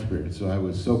was my experience. So I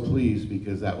was so pleased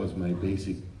because that was my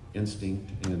basic instinct,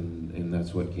 and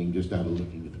that's what came just out of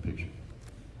looking at the picture.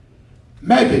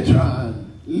 Megatron,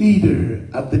 leader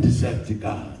of the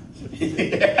Decepticons.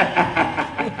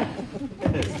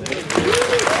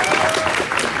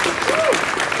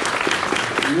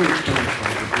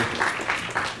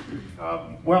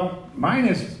 Well, mine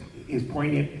is is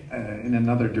pointing in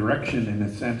another direction in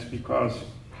a sense, because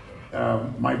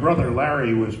my brother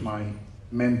Larry was my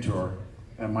mentor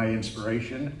and my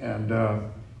inspiration, and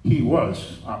he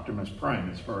was Optimus Prime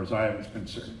as far as I was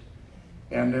concerned.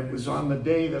 And it was on the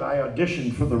day that I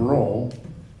auditioned for the role,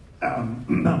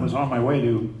 I was on my way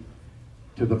to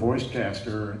the voice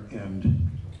caster, and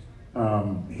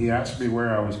he asked me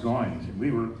where I was going.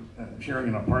 We were sharing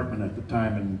an apartment at the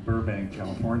time in Burbank,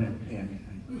 California, and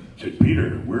he said,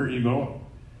 "Peter, where are you going?"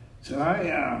 I said,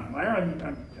 I'm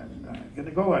going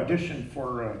to go audition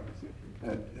for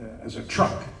as a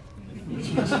truck.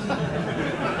 He's a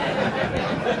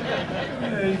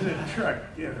truck,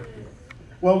 yeah.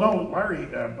 Well, no, Larry,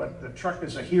 but the truck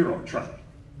is a hero truck.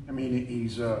 I mean,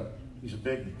 he's a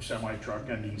big semi-truck,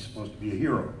 and he's supposed to be a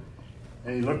hero.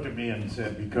 And he looked at me and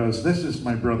said, "Because this is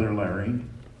my brother Larry,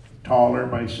 taller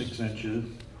by 6 inches,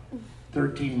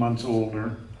 13 months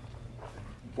older,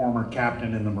 former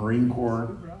captain in the Marine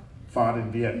Corps, fought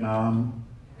in Vietnam,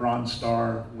 Bronze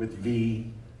Star with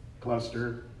V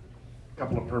cluster, a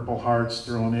couple of Purple Hearts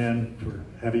thrown in for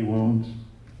heavy wounds."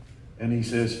 And he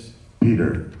says,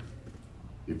 "Peter,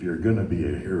 if you're gonna be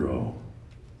a hero,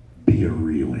 be a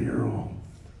real hero.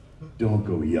 Don't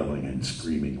go yelling and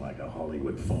screaming like a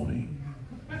Hollywood phony,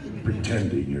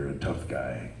 pretending you're a tough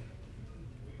guy.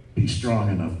 Be strong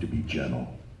enough to be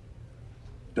gentle.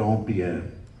 Don't be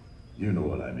you know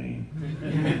what I mean."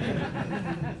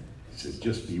 He says,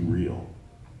 "Just be real.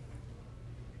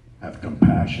 Have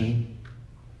compassion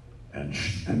and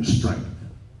strength,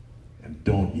 and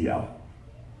don't yell."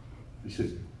 He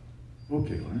said,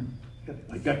 "Okay, Larry."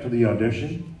 I got to the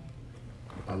audition.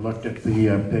 I looked at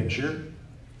the picture,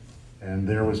 and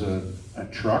there was a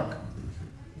truck,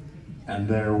 and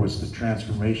there was the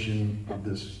transformation of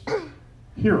this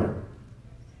hero.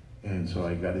 And so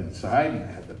I got inside, and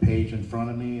I had the page in front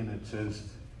of me, and it says,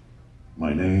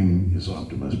 "My name is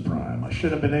Optimus Prime." I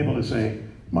should have been able to say,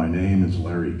 "My name is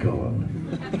Larry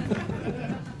Cullen."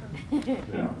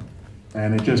 Yeah.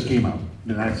 And it just came out,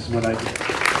 and that's what I did.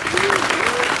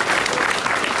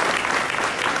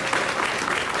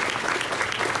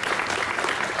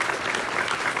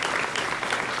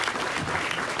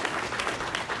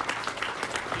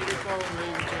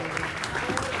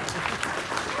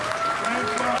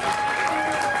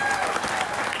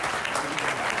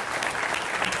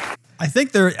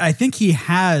 I think he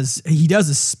does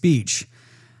a speech.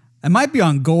 It might be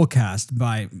on Goalcast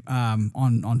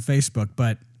on Facebook,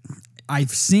 but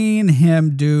I've seen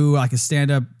him do like a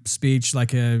stand-up speech,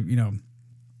 like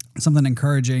something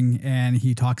encouraging, and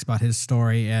he talks about his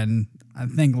story, and I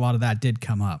think a lot of that did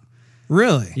come up.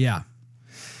 Really? Yeah.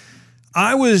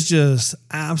 I was just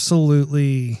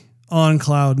absolutely on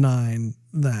cloud nine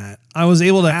that I was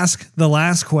able to ask the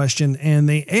last question, and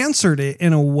they answered it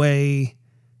in a way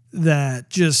that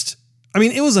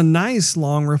it was a nice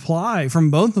long reply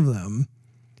from both of them.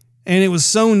 And it was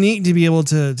so neat to be able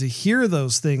to hear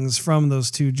those things from those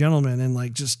two gentlemen. And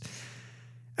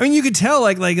you could tell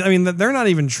they're not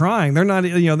even trying. They're not,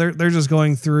 they're just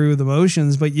going through the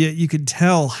motions, but yet you could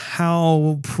tell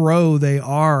how pro they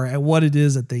are at what it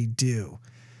is that they do.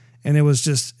 And it was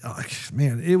just,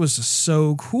 it was just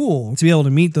so cool to be able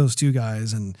to meet those two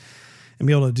guys and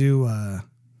be able to do,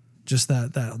 just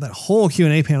that whole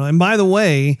Q&A panel. And by the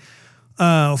way,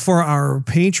 for our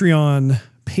Patreon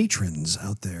patrons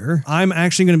out there, I'm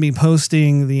actually going to be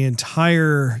posting the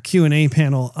entire Q&A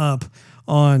panel up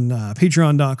on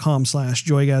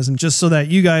patreon.com/joygasm, just so that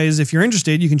you guys, if you're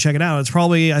interested, you can check it out. I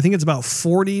think it's about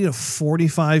 40 to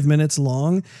 45 minutes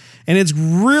long, and it's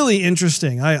really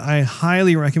interesting. I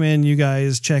highly recommend you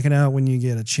guys check it out when you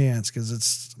get a chance, because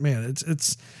it's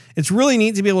really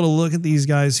neat to be able to look at these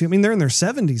guys who, they're in their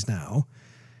 70s now.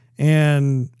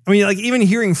 And even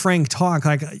hearing Frank talk,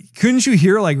 couldn't you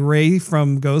hear Ray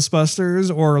from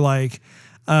Ghostbusters, or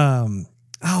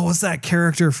what's that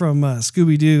character from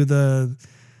Scooby-Doo? The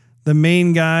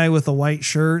main guy with the white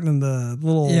shirt and the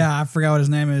little... Yeah, I forgot what his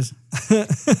name is. By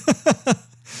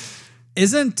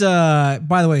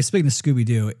the way, speaking of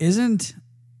Scooby-Doo, isn't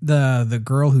the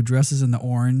girl who dresses in the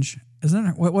orange,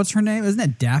 what's her name? Isn't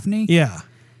it Daphne? Yeah.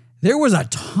 There was a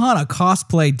ton of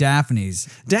cosplay Daphnes.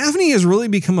 Daphne has really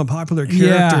become a popular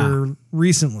character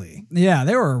recently. Yeah,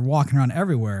 they were walking around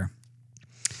everywhere.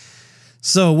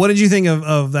 So what did you think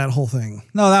of that whole thing?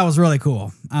 No, that was really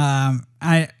cool.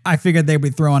 I figured they'd be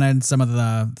throwing in some of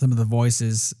the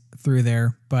voices through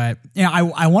there, but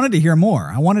I wanted to hear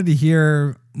more. I wanted to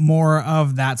hear more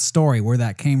of that story, where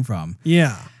that came from.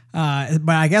 Yeah.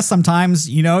 But I guess sometimes,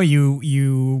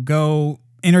 you go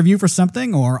interview for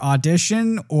something or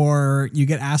audition, or you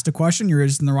get asked a question, you're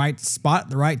just in the right spot at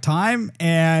the right time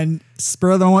and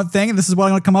spur of the moment thing. And this is what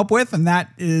I'm going to come up with. And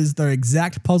that is the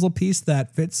exact puzzle piece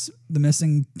that fits the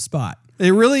missing spot.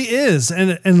 It really is.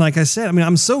 And like I said, I mean,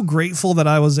 I'm so grateful that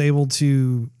I was able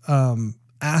to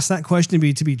ask that question,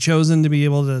 to be chosen, to be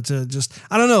able to just,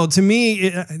 I don't know, to me,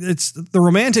 it's the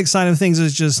romantic side of things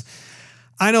is just,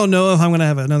 I don't know if I'm going to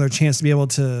have another chance to be able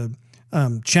to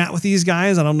chat with these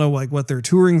guys. I don't know like what their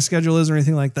touring schedule is or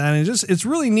anything like that. And it's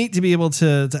really neat to be able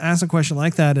to ask a question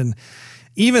like that. And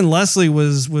even Leslie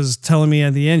was telling me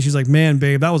at the end, she's like, man,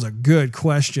 babe, that was a good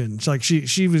question. She's like,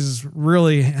 she was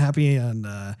really happy and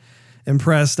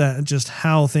impressed at just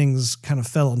how things kind of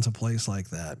fell into place like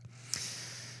that.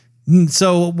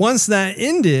 So once that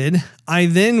ended, I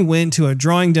then went to a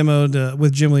drawing demo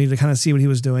with Jim Lee to kind of see what he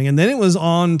was doing. And then it was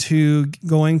on to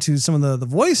going to some of the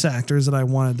voice actors that I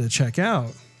wanted to check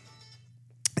out.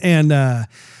 And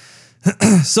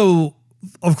so,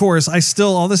 of course, I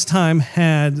still all this time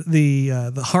had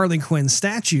the Harley Quinn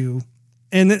statue.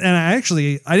 And I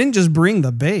didn't just bring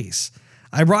the base.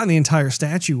 I brought the entire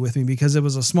statue with me because it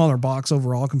was a smaller box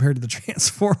overall compared to the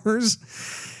Transformers.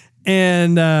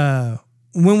 And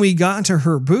when we got to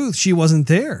her booth, she wasn't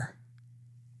there.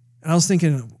 And I was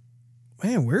thinking,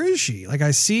 man, where is she? Like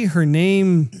I see her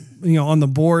name, on the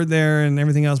board there and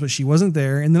everything else, but she wasn't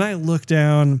there. And then I looked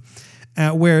down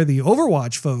at where the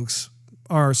Overwatch folks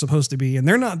are supposed to be, and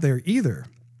they're not there either.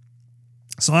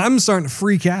 So I'm starting to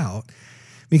freak out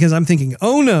because I'm thinking,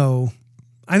 oh no,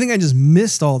 I think I just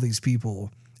missed all these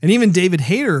people. And even David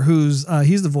Hayter, he's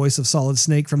the voice of Solid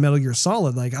Snake from Metal Gear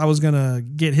Solid. Like I was going to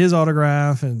get his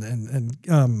autograph and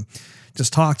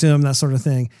just talk to him, that sort of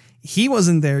thing. He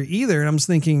wasn't there either. And I'm just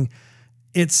thinking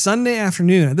it's Sunday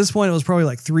afternoon. At this point, it was probably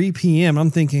like 3 PM.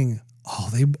 I'm thinking,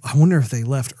 I wonder if they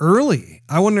left early.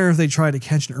 I wonder if they tried to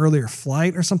catch an earlier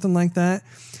flight or something like that.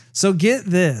 So get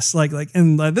this,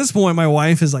 and at this point, my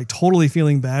wife is like totally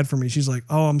feeling bad for me. She's like,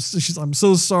 I'm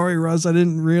so sorry, Russ. I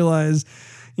didn't realize,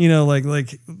 I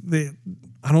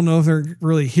don't know if they're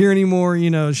really here anymore.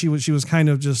 She was kind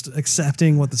of just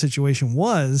accepting what the situation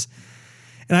was.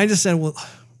 And I just said, well,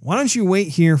 why don't you wait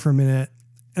here for a minute?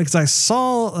 Because I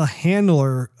saw a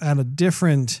handler at a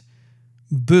different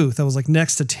booth that was like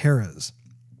next to Tara's.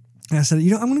 And I said,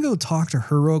 I'm going to go talk to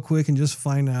her real quick and just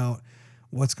find out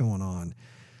what's going on.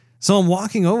 So I'm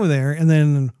walking over there, and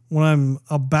then when I'm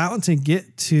about to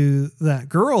get to that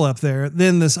girl up there,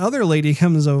 then this other lady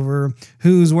comes over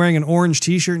who's wearing an orange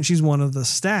t-shirt, and she's one of the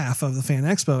staff of the Fan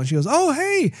Expo. And she goes, oh,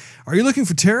 hey, are you looking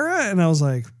for Tara? And I was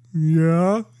like,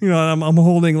 yeah. I'm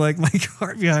holding like my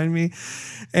cart behind me.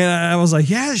 And I was like,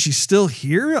 yeah, she's still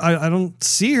here. I don't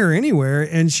see her anywhere.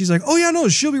 And she's like, oh, yeah, no,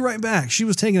 she'll be right back. She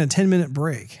was taking a 10-minute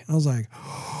break. I was like,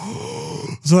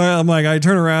 so I'm like, I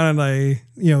turn around and I,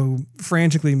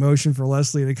 frantically motion for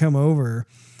Leslie to come over.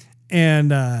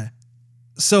 And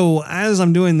so as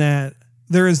I'm doing that,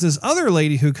 there is this other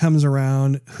lady who comes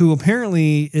around who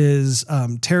apparently is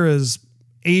Tara's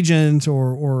agent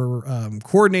or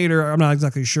coordinator. I'm not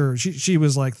exactly sure. She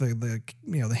was like the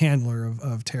handler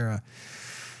of Tara.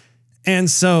 And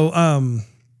so,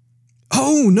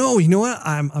 oh no, you know what?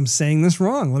 I'm saying this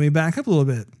wrong. Let me back up a little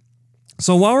bit.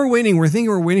 So while we're waiting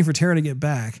for Tara to get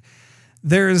back.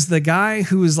 There's the guy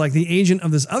who is like the agent of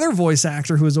this other voice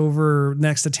actor who is over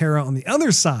next to Tara on the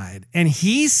other side, and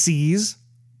he sees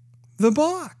the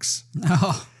box.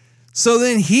 Oh. So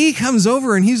then he comes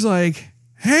over and he's like,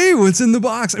 hey, what's in the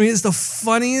box? I mean, it's the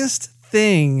funniest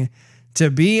thing to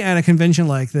be at a convention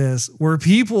like this where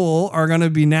people are going to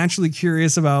be naturally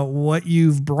curious about what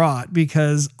you've brought,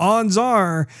 because odds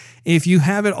are if you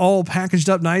have it all packaged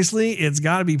up nicely, it's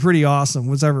got to be pretty awesome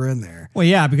what's ever in there. Well,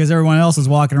 yeah, because everyone else is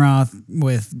walking around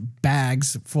with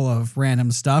bags full of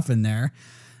random stuff in there.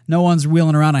 No one's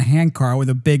wheeling around a handcar with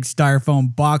a big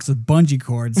styrofoam box with bungee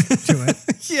cords to it.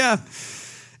 Yeah.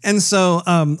 And so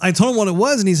I told him what it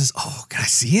was, and he says, oh, can I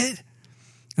see it?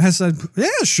 And I said, yeah,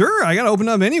 sure. I got to open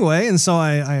it up anyway. And so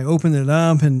I opened it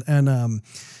up, and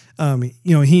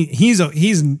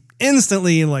he's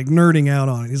instantly like nerding out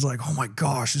on it. He's like, oh my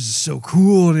gosh, this is so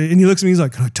cool. And he looks at me, he's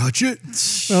like, can I touch it?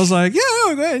 And I was like, yeah,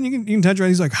 no, go ahead. You can touch it.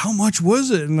 He's like, how much was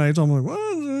it? And I told him, like,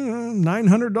 well,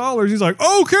 $900. He's like,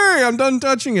 okay, I'm done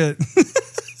touching it.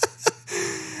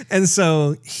 And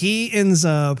so he ends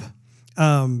up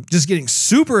just getting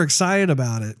super excited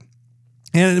about it.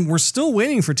 And we're still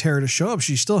waiting for Tara to show up.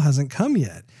 She still hasn't come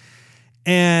yet.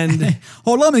 And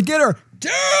hold on, let me get her.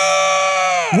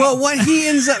 Well, what he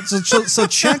ends up, so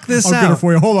check this I'll out. get her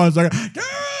for you. Hold on a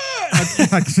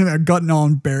second. I've gotten all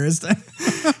embarrassed.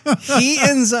 He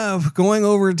ends up going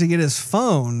over to get his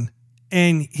phone,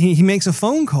 and he makes a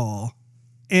phone call,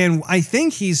 And I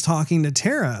think he's talking to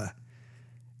Tara.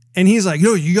 And he's like,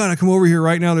 no, you got to come over here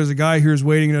right now. There's a guy here who's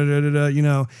waiting, you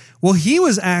know. Well, he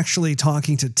was actually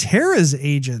talking to Tara's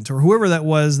agent or whoever that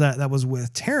was that was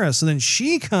with Tara. So then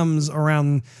she comes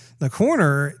around the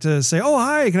corner to say, oh,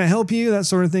 hi, can I help you? That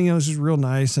sort of thing. It was just real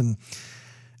nice. And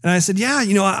I said, yeah,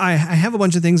 you know, I have a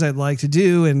bunch of things I'd like to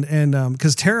do. And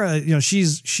because Tara, you know,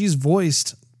 she's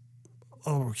voiced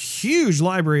a huge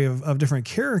library of different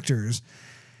characters.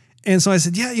 And so I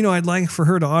said, yeah, you know, I'd like for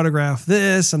her to autograph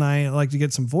this, and I like to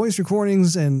get some voice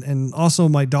recordings. And also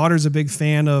my daughter's a big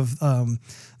fan of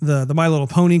the My Little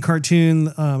Pony cartoon,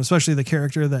 especially the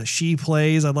character that she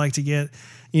plays. I'd like to get,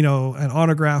 you know, an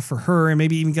autograph for her, and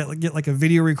maybe even get like a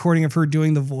video recording of her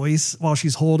doing the voice while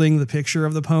she's holding the picture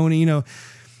of the pony, you know.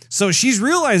 So she's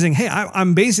realizing, hey,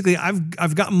 I'm basically,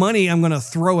 I've got money I'm going to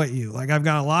throw at you. Like I've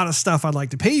got a lot of stuff I'd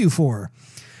like to pay you for.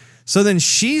 So then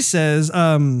she says,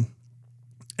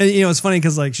 and, you know, it's funny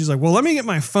because like she's like, well, let me get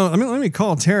my phone. Let me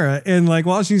call Tara. And like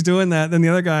while she's doing that, then the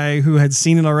other guy who had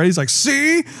seen it already, he's like,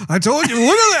 see, I told you,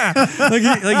 look at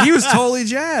that. like he was totally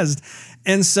jazzed.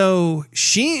 And so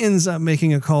she ends up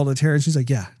making a call to Tara. And she's like,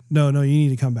 yeah, no, you need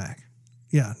to come back.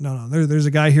 Yeah, no. There's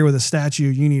a guy here with a statue.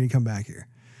 You need to come back here.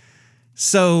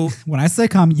 So when I say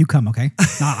come, you come, okay?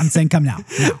 No, I'm saying come now.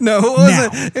 No,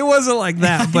 it wasn't like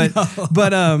that.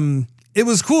 But it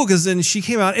was cool because then she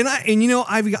came out and you know,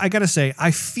 I got to say,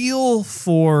 I feel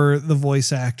for the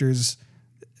voice actors,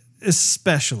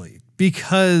 especially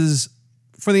because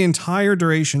for the entire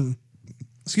duration,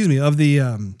 of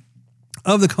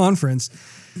the conference,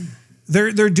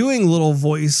 they're doing little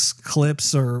voice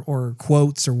clips or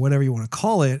quotes or whatever you want to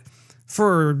call it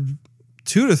for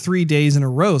 2 to 3 days in a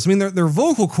row. So, I mean, their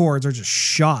vocal cords are just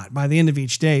shot by the end of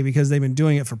each day because they've been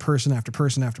doing it for person after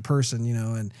person after person, you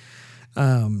know, and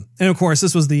of course,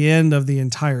 this was the end of the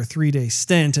entire 3-day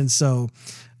stint. And so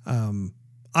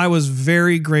I was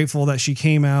very grateful that she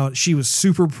came out. She was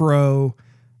super pro.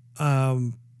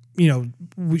 You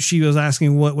know, she was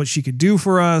asking what she could do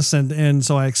for us. And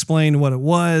so I explained what it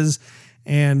was.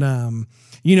 And,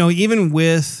 you know, even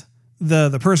with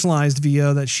the personalized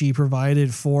VO that she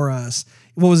provided for us,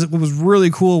 what was really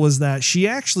cool was that she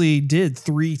actually did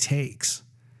 3 takes.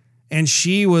 And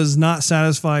she was not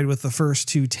satisfied with the first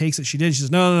 2 takes that she did. She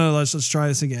says, no, let's try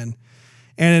this again.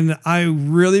 And I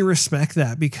really respect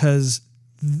that because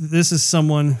this is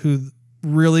someone who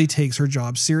really takes her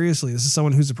job seriously. This is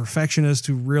someone who's a perfectionist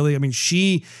who really, I mean,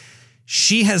 she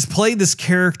has played this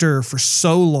character for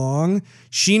so long.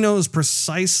 She knows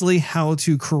precisely how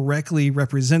to correctly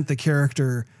represent the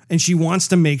character, and she wants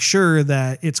to make sure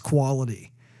that it's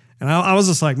quality. And I was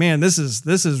just like, man, this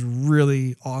is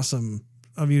really awesome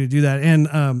of you to do that.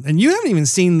 And you haven't even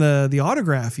seen the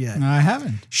autograph yet. I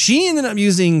haven't. She ended up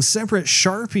using separate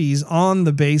Sharpies on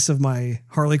the base of my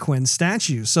Harley Quinn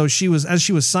statue. So as she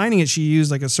was signing it, she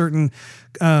used like a certain,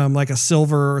 like a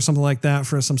silver or something like that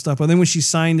for some stuff. But then when she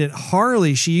signed it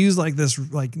Harley, she used like this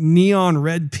like neon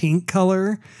red pink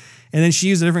color. And then she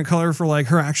used a different color for like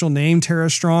her actual name, Tara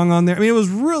Strong, on there. I mean, it was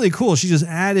really cool. She just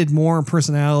added more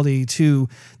personality to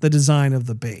the design of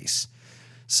the base.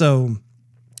 So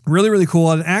really, really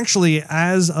cool. And actually,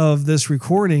 as of this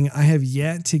recording, I have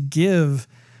yet to give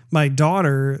my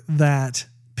daughter that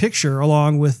picture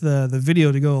along with the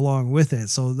video to go along with it.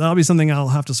 So that'll be something I'll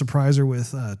have to surprise her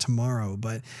with tomorrow.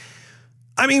 But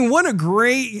I mean, what a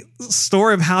great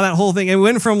story of how that whole thing, it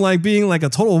went from like being like a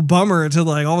total bummer to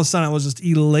like all of a sudden I was just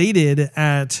elated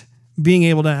at being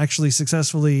able to actually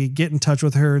successfully get in touch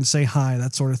with her and say hi,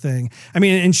 that sort of thing. I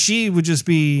mean, and she would just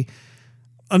be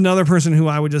another person who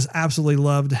I would just absolutely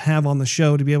love to have on the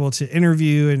show to be able to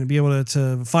interview and to be able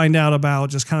to find out about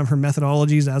just kind of her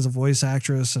methodologies as a voice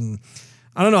actress. And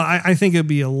I don't know, I think it'd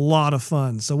be a lot of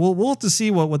fun. So we'll have to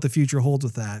see what the future holds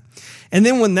with that. And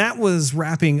then when that was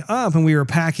wrapping up and we were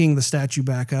packing the statue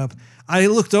back up, I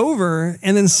looked over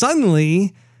and then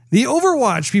suddenly the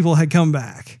Overwatch people had come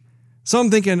back. So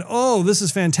I'm thinking, oh, this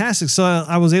is fantastic. So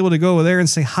I was able to go over there and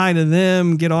say hi to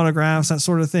them, get autographs, that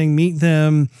sort of thing, meet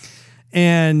them.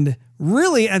 And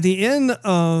really, at the end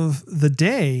of the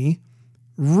day,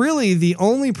 really the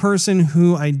only person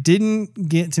who I didn't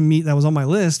get to meet that was on my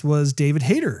list was David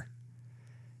Hayter.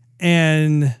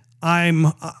 And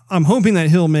I'm hoping that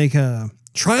he'll make a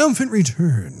triumphant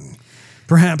return,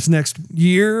 perhaps next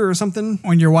year or something.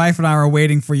 When your wife and I were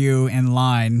waiting for you in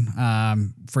line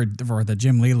for the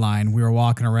Jim Lee line, we were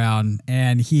walking around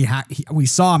and we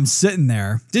saw him sitting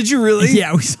there. Did you really?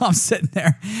 Yeah, we saw him sitting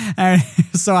there. And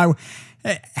so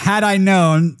had I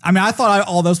known, I mean, I thought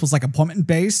all this was like appointment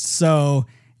based. So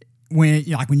when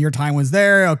when your time was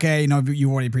there, okay,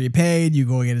 you already prepaid, you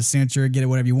go get a signature, get it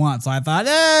whatever you want. So I thought,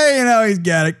 hey, he's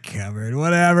got it covered,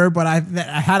 whatever. But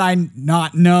had I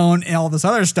not known all this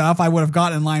other stuff, I would have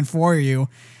gotten in line for you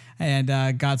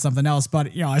and got something else.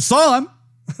 But I saw him.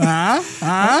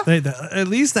 At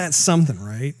least that's something,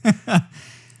 right?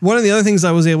 One of the other things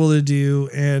I was able to do,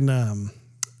 and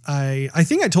I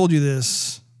think I told you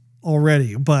this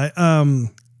already, but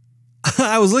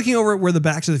I was looking over at where the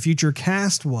Back to the Future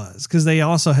cast was, because they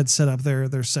also had set up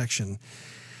their section.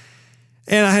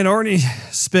 And I had already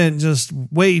spent just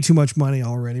way too much money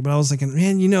already, but I was thinking,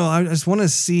 man, I just want to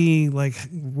see like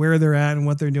where they're at and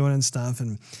what they're doing and stuff.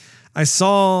 And I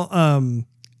saw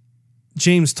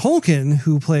James Tolkien,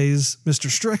 who plays Mr.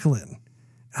 Strickland.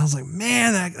 I was like,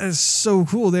 man, that is so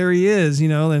cool. There he is,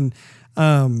 and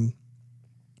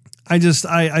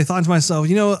I thought to myself,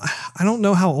 I don't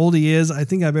know how old he is. I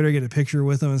think I better get a picture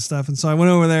with him and stuff. And so I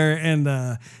went over there, and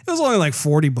it was only like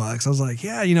 $40. I was like,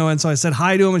 yeah, and so I said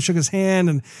hi to him and shook his hand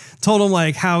and told him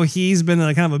like how he's been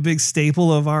like kind of a big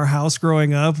staple of our house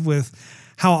growing up, with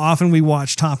how often we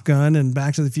watch Top Gun and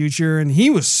Back to the Future. And he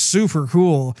was super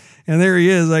cool. And there he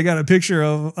is. I got a picture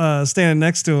of standing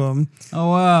next to him.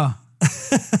 Oh, wow.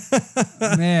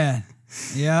 Man.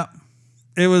 Yep.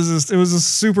 It was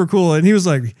just super cool. And he's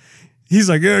like,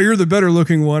 yeah, you're the better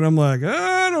looking one. I'm like,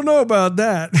 I don't know about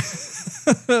that.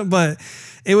 But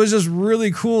it was just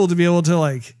really cool to be able to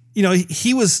like,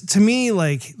 he was, to me,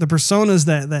 like the personas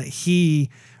that he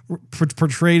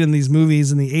portrayed in these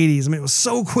movies in the 80s. I mean, it was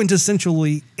so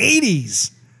quintessentially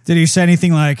 80s. Did he say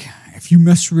anything like, if you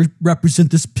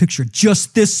misrepresent this picture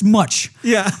just this much,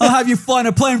 yeah, I'll have you fly in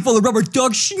a plane full of rubber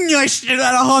duck shit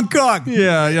out of Hong Kong.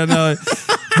 Yeah, no.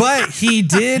 But he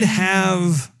did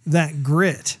have that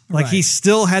grit. Like he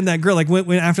still had that grit. Like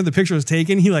when after the picture was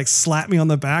taken, he like slapped me on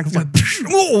the back. I was like,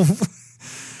 whoa.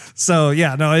 So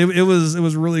yeah, no, it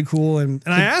was really cool. And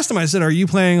I asked him, I said, are you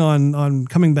planning on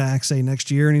coming back, say next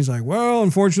year? And he's like, well,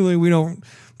 unfortunately we don't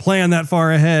plan that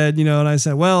far ahead, And I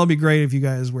said, well, it'd be great if you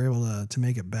guys were able to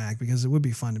make it back, because it would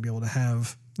be fun to be able to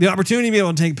have the opportunity to be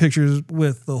able to take pictures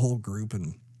with the whole group.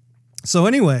 And so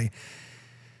anyway,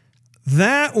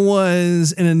 that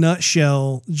was in a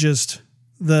nutshell just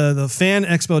the Fan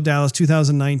Expo Dallas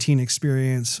 2019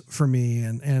 experience for me.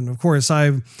 And of course,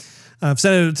 I've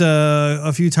said it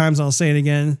a few times, and I'll say it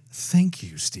again. Thank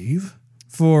you, Steve,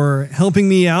 for helping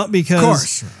me out, because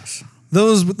of course.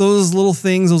 Those little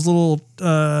things, those little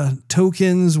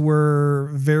tokens were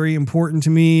very important to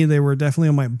me. They were definitely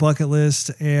on my bucket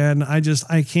list, and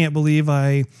I can't believe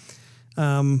I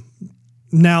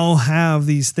now have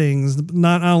these things,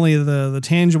 not only the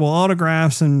tangible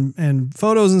autographs and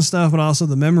photos and stuff, but also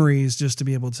the memories, just to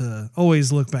be able to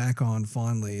always look back on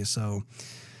fondly. So,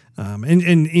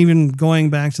 and even going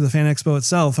back to the Fan Expo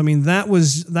itself, I mean, that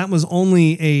was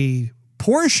only a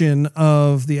portion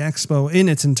of the expo in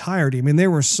its entirety. I mean,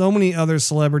 there were so many other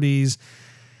celebrities,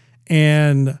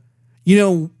 and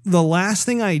the last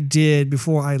thing I did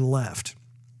before I left,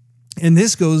 and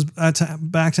this goes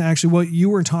back to actually what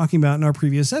you were talking about in our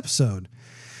previous episode.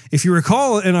 If you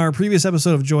recall, in our previous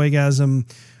episode of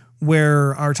Joygasm,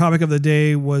 where our topic of the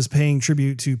day was paying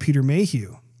tribute to Peter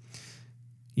Mayhew,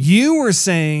 you were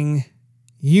saying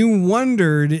you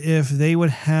wondered if they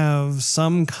would have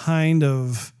some kind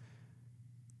of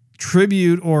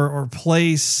tribute or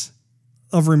place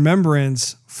of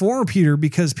remembrance for Peter,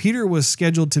 because Peter was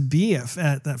scheduled to be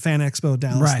at that Fan Expo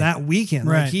Dallas that weekend.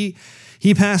 Right. Like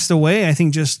he passed away, I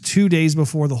think, just 2 days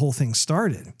before the whole thing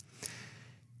started.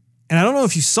 And I don't know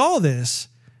if you saw this,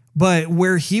 but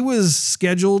where he was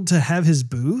scheduled to have his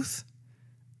booth,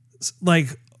 like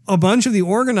a bunch of the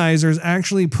organizers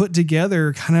actually put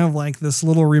together kind of like this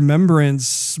little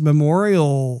remembrance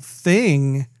memorial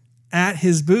thing at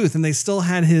his booth, and they still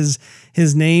had his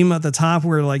name at the top,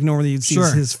 where like normally you'd see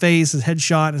his face, his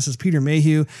headshot, and it says Peter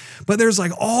Mayhew. But there's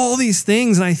like all these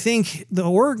things, and I think the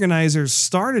organizers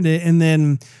started it, and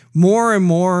then more and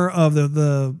more of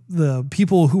the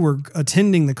people who were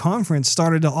attending the conference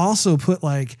started to also put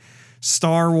like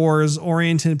Star Wars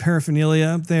oriented paraphernalia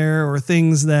up there, or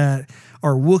things that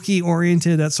are Wookiee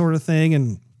oriented, that sort of thing,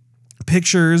 and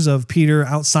pictures of Peter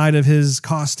outside of his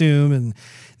costume. And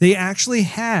they actually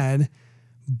had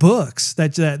books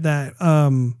that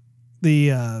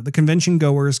the convention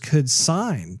goers could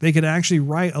sign. They could actually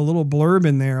write a little blurb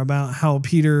in there about how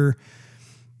Peter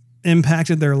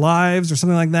impacted their lives or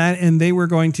something like that. And they were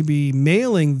going to be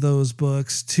mailing those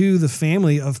books to the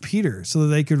family of Peter so that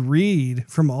they could read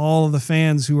from all of the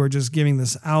fans who are just giving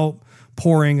this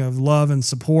outpouring of love and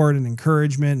support and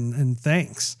encouragement and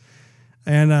thanks.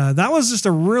 And that was just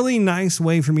a really nice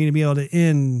way for me to be able to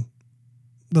end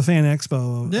the Fan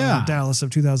Expo of Dallas of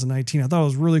 2019. I thought it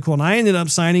was really cool, and I ended up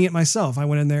signing it myself. I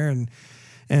went in there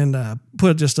and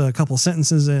put just a couple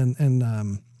sentences in, and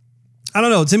I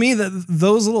don't know. To me, that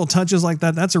those little touches like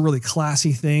that, that's a really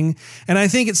classy thing, and I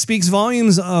think it speaks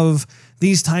volumes of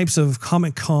these types of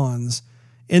Comic Cons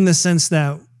in the sense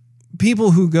that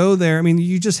people who go there, I mean,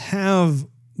 you just have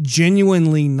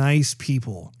genuinely nice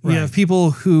people. Right. You have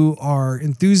people who are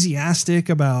enthusiastic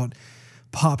about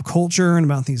pop culture and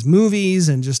about these movies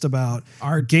and just about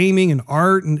art, gaming and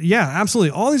art, and yeah,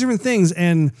 absolutely, all these different things.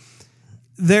 And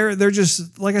they're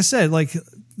just, like I said, like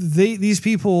these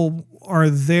people are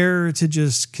there to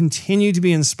just continue to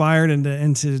be inspired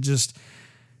and to just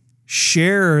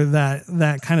share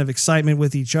that kind of excitement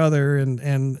with each other.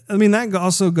 And I mean, that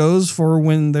also goes for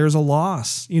when there's a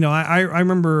loss. You know, I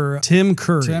remember Tim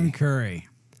Curry.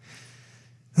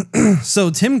 So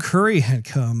Tim Curry had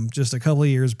come just a couple of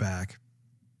years back.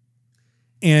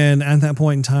 And at that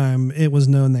point in time, it was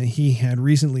known that he had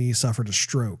recently suffered a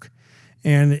stroke.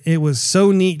 And it was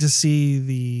so neat to see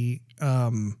the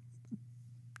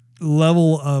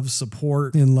level of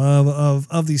support and love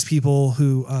of these people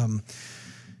who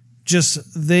just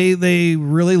they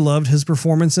really loved his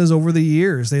performances over the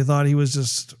years. They thought he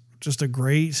was just a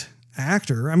great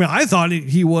actor. I mean, I thought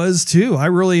he was too. I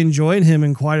really enjoyed him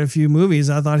in quite a few movies.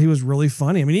 I thought he was really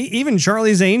funny. I mean, even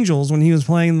Charlie's Angels, when he was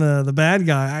playing the bad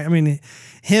guy, I mean,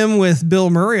 him with Bill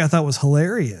Murray, I thought was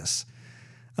hilarious.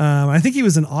 I think he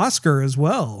was an Oscar as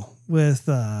well with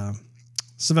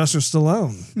Sylvester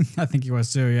Stallone. I think he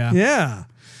was too, yeah. Yeah.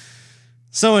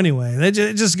 So anyway, it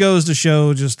just goes to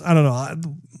show just, I don't know,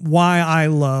 why I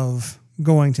love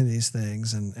going to these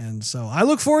things. And so I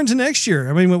look forward to next year.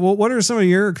 I mean, what are some of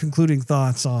your concluding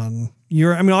thoughts on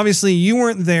I mean, obviously you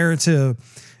weren't there to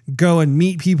go and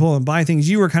meet people and buy things.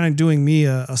 You were kind of doing me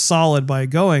a solid by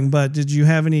going, but did you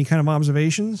have any kind of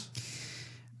observations?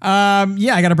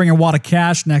 Yeah, I got to bring a wad of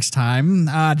cash next time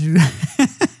to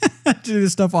do the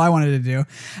stuff I wanted to do.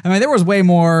 I mean, there was way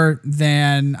more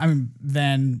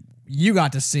than you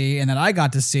got to see and that I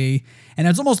got to see, and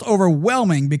it's almost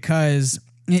overwhelming because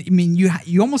I mean,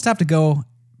 you almost have to go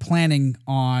planning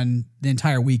on the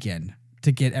entire weekend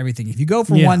to get everything. If you go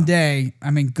for one day,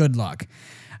 I mean, good luck.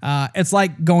 It's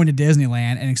like going to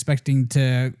Disneyland and expecting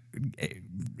to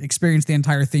experience the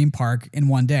entire theme park in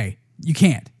one day. You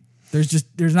can't.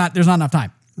 There's not enough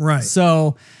time. Right.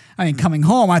 So, I mean, coming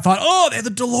home, I thought, oh, they had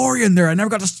the DeLorean there. I never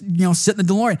got to, sit in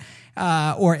the DeLorean.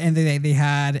 And they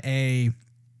had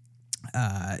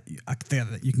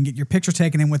you can get your picture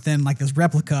taken in within like this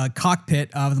replica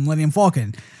cockpit of the Millennium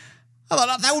Falcon. I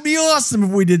thought that would be awesome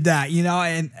if we did that,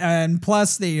 and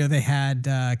plus they had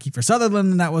Kiefer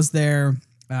Sutherland that was there.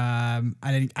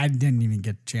 I didn't even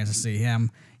get a chance to see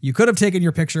him. You could have taken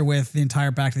your picture with the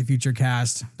entire Back to the Future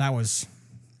cast. That was,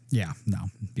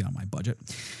 beyond my budget.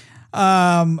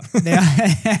 They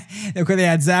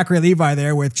had Zachary Levi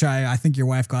there, which I think your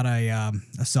wife got a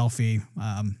selfie,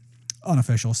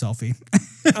 unofficial selfie.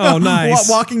 Oh, nice.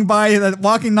 walking by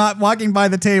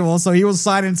the table. So he was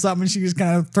signing something, and she just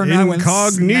kind of turned around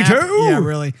incognito. Yeah,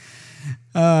 really.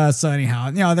 So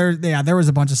anyhow, there was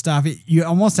a bunch of stuff. You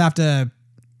almost have to.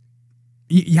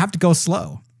 You have to go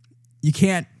slow. You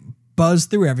can't buzz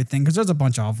through everything because there's a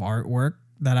bunch of artwork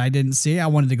that I didn't see. I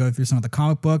wanted to go through some of the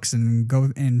comic books and go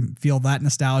and feel that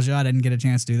nostalgia. I didn't get a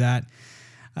chance to do that.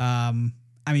 I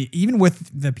mean, even with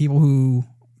the people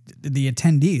the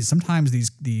attendees, sometimes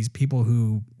these people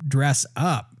who dress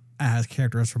up as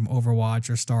characters from Overwatch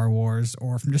or Star Wars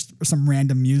or from just some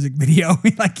random music video,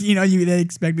 like, they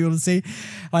expect people to see.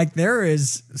 Like, there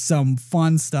is some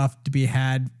fun stuff to be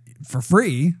had for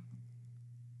free,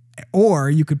 or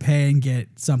you could pay and get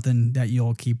something that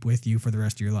you'll keep with you for the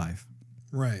rest of your life.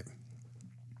 Right.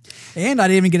 And I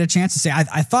didn't even get a chance to say,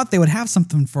 I thought they would have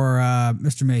something for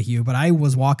Mr. Mayhew, but I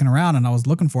was walking around and I was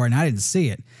looking for it and I didn't see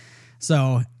it.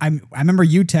 So I remember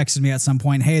you texted me at some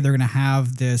point, hey, they're going to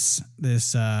have this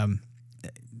I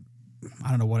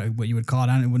don't know what you would call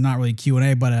it. Not really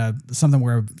Q&A, but something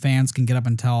where fans can get up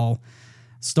and tell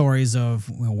stories of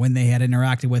when they had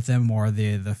interacted with him or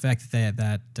the effect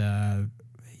that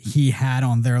he had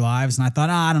on their lives. And I thought,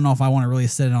 I don't know if I want to really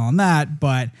sit in on that,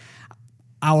 but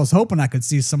I was hoping I could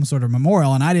see some sort of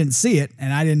memorial, and I didn't see it,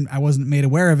 and I wasn't made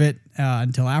aware of it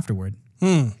until afterward.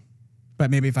 But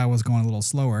maybe if I was going a little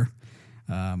slower,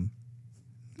 I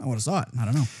would have saw it. I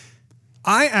don't know.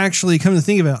 I actually, come to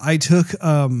think of it, I took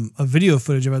a video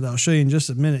footage of it that I'll show you in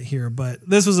just a minute here, but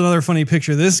this was another funny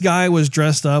picture. This guy was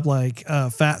dressed up like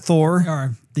Fat Thor.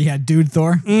 Or he had Dude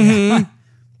Thor. Mm-hmm.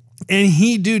 And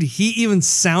he even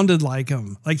sounded like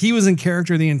him. Like he was in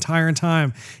character the entire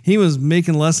time. He was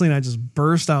making Leslie and I just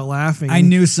burst out laughing. I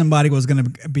knew somebody was going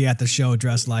to be at the show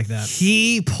dressed like that.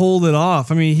 He pulled it off.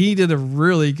 I mean, he did a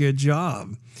really good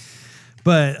job.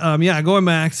 But going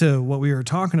back to what we were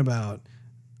talking about,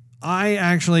 I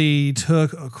actually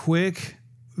took a quick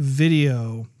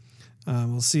video.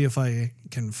 We'll see if I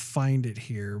can find it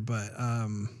here, but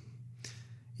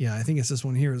I think it's this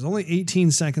one here. It's only 18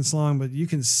 seconds long, but you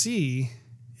can see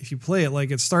if you play it,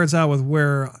 like it starts out with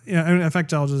where, in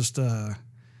fact, I'll just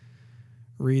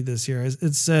read this here.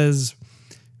 It says,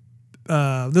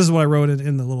 this is what I wrote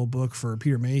in the little book for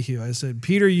Peter Mayhew. I said,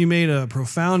 Peter, you made a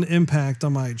profound impact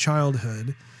on my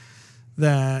childhood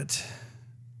that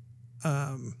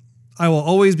I will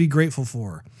always be grateful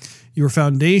for. Your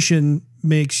foundation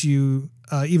makes you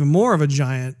even more of a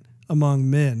giant among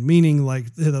men, meaning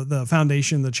like the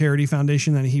foundation, the charity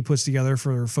foundation that he puts together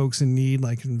for folks in need,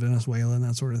 like in Venezuela and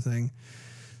that sort of thing.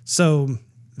 So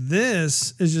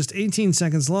this is just 18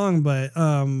 seconds long, but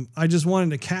I just wanted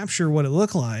to capture what it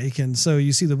looked like. And so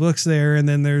you see the books there, and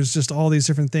then there's just all these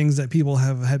different things that people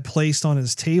had placed on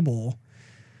his table.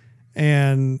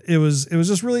 And it was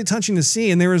just really touching to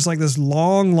see. And there was like this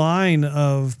long line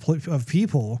of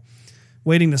people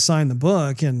waiting to sign the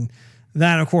book. And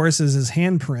that, of course, is his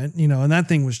handprint, and that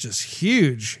thing was just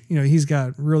huge. He's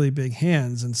got really big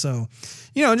hands. And so,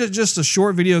 just a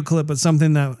short video clip, but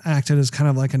something that acted as kind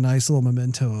of like a nice little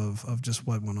memento of just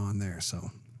what went on there. So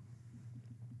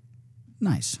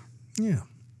nice. Yeah.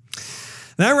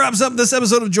 That wraps up this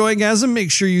episode of Joygasm.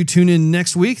 Make sure you tune in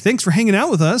next week. Thanks for hanging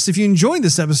out with us. If you enjoyed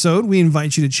this episode, we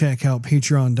invite you to check out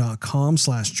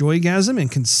patreon.com/Joygasm and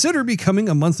consider becoming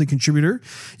a monthly contributor.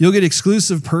 You'll get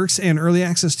exclusive perks and early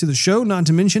access to the show. Not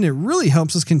to mention, it really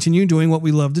helps us continue doing what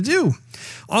we love to do.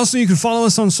 Also, you can follow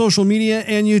us on social media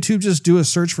and YouTube. Just do a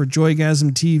search for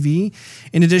Joygasm TV.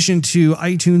 In addition to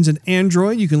iTunes and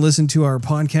Android, you can listen to our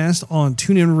podcast on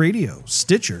TuneIn Radio,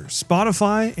 Stitcher,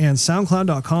 Spotify, and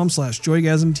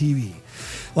SoundCloud.com/Joygasm TV.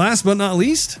 Last but not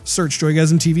least, search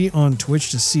Joygasm TV on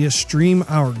Twitch to see us stream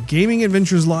our gaming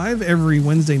adventures live every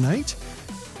Wednesday night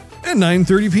at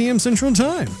 9:30 p.m. Central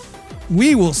Time.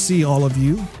 We will see all of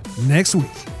you next week.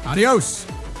 Adios.